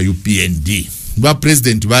president ba UPND, ba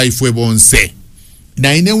president ba ifwe bonse.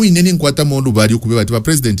 naine wine ni nkwata mondu bali ukubeba tiba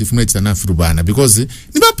president ifumwe chitana firubana because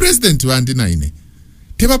niba president wandi naine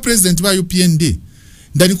tiba president wa UPND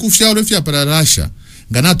ndani kufya olefya para Russia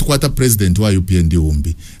ngana tukwata president wa UPND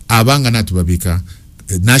umbi abanga natubabika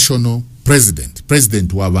national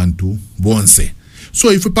president wa bantu bonse.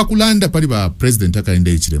 So if pakulanda pali ba president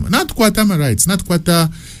akaende ichirema natukwata ma rights natukwata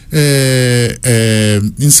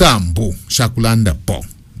insambu shakulanda po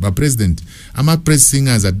ba president ama press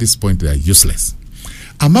singers at this point they are useless.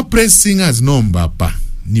 Ama press singers nomba pa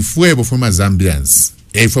ni fuebo for Zambians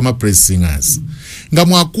former press singers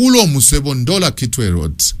ngamwakulo musebo $1 Kitwe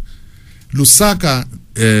Road Lusaka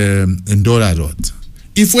 $1 road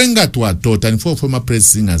ifwenga twatota ni former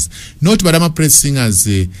press singers not badama press singers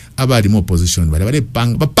abali mo opposition bali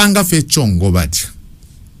bapanga fe chongo bati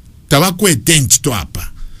tabakwe tench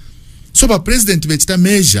twapa so ba president bechita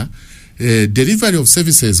measure delivery of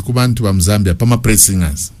services kubantu ba Mzambia pama press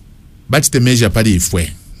singers bachite measure pali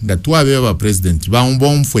ifwe ngatwabe ba president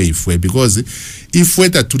baombomfwe ifwe because ifwe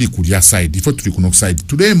tatuli kulia side ifwe tuli kuno side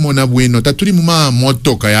tule mona bwino tatuli muma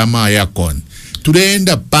motoka ya ma yakon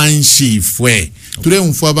tulenda panshi ifwe tule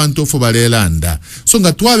mfu abantu ofo balelanda so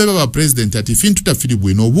ngatwabe ba president ati fintu tafili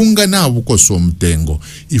bwino bunga na bukoso mtengo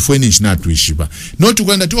ifwe ni chinatu ishiba no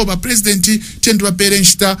tukanda to ba president tendu ba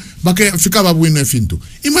parentsita bakafika babwino fintu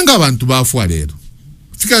imanga abantu bafwa lero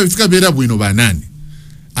fika bera bwino banani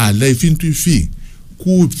ala fintu ifi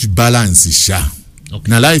ku balance sha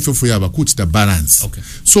okay. Na life of yaba ku ta balance okay.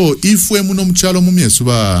 So ifwe muno mchalo mumyesu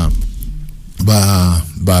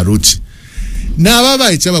ba ruchi na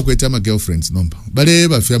baba ichaba kweta ma girlfriends nomba bale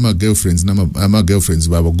ba fya ma girlfriends na ma girlfriends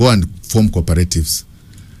baba go and form cooperatives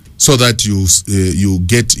so that you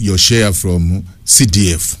get your share from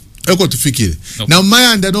CDF eko tufikire okay. Na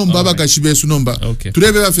mayanda nomba baba kashibesu nomba okay.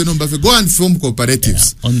 Turebe ba fya nomba go and form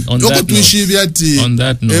cooperatives oko tuishibi ati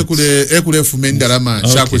ekule fumenda rama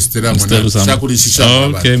shako siterama na shako lishisha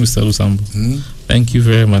okay Mr. Lusambo thank you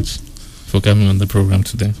very much for coming on the program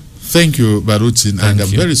today. Thank you Baruchin and I'm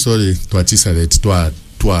very sorry to articulate to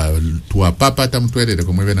papa tamtwelele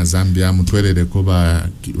ko mwebe na Zambia mutwelele ko ba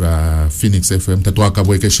Phoenix FM tatwa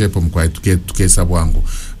kabweke shepo mkwa tukesa bwangu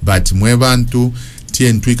but mwebantu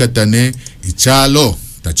tientwikatane ichalo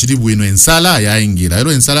tachiri bwino ensala yaingira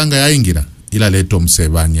ero ensala nga yaingira ila leto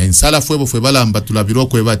msebani ensala fwe balamba tulabiro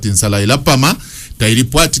kwebati ensala ila pama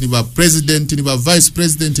tailipwati ni ba president ni ba vice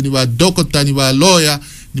president ni ba doctor ni ba lawyer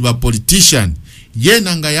ni ba politician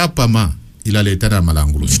yenanga yapama ila letara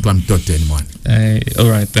malangulu chitwa mtote ni mwana. All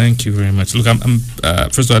right, thank you very much. Look, I'm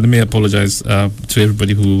first of all, let me apologize to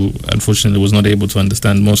everybody who unfortunately was not able to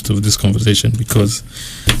understand most of this conversation because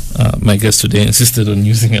my guest today insisted on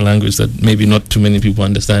using a language that maybe not too many people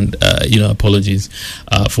understand. Apologies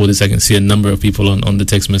for this. I can see a number of people on the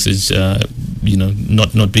text message,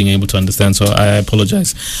 not being able to understand. So I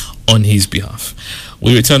apologize on his behalf.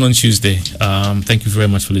 We return on Tuesday. Thank you very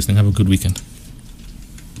much for listening. Have a good weekend.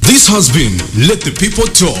 This has been Let the People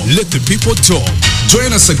Talk. Let the People Talk. Join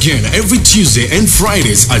us again every Tuesday and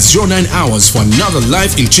Fridays at 09 hours for another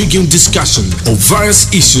live intriguing discussion of various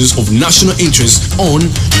issues of national interest on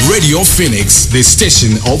Radio Phoenix, the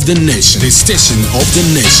station of the nation. The station of the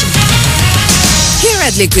nation. Here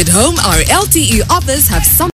at Liquid Home, our LTE offers have some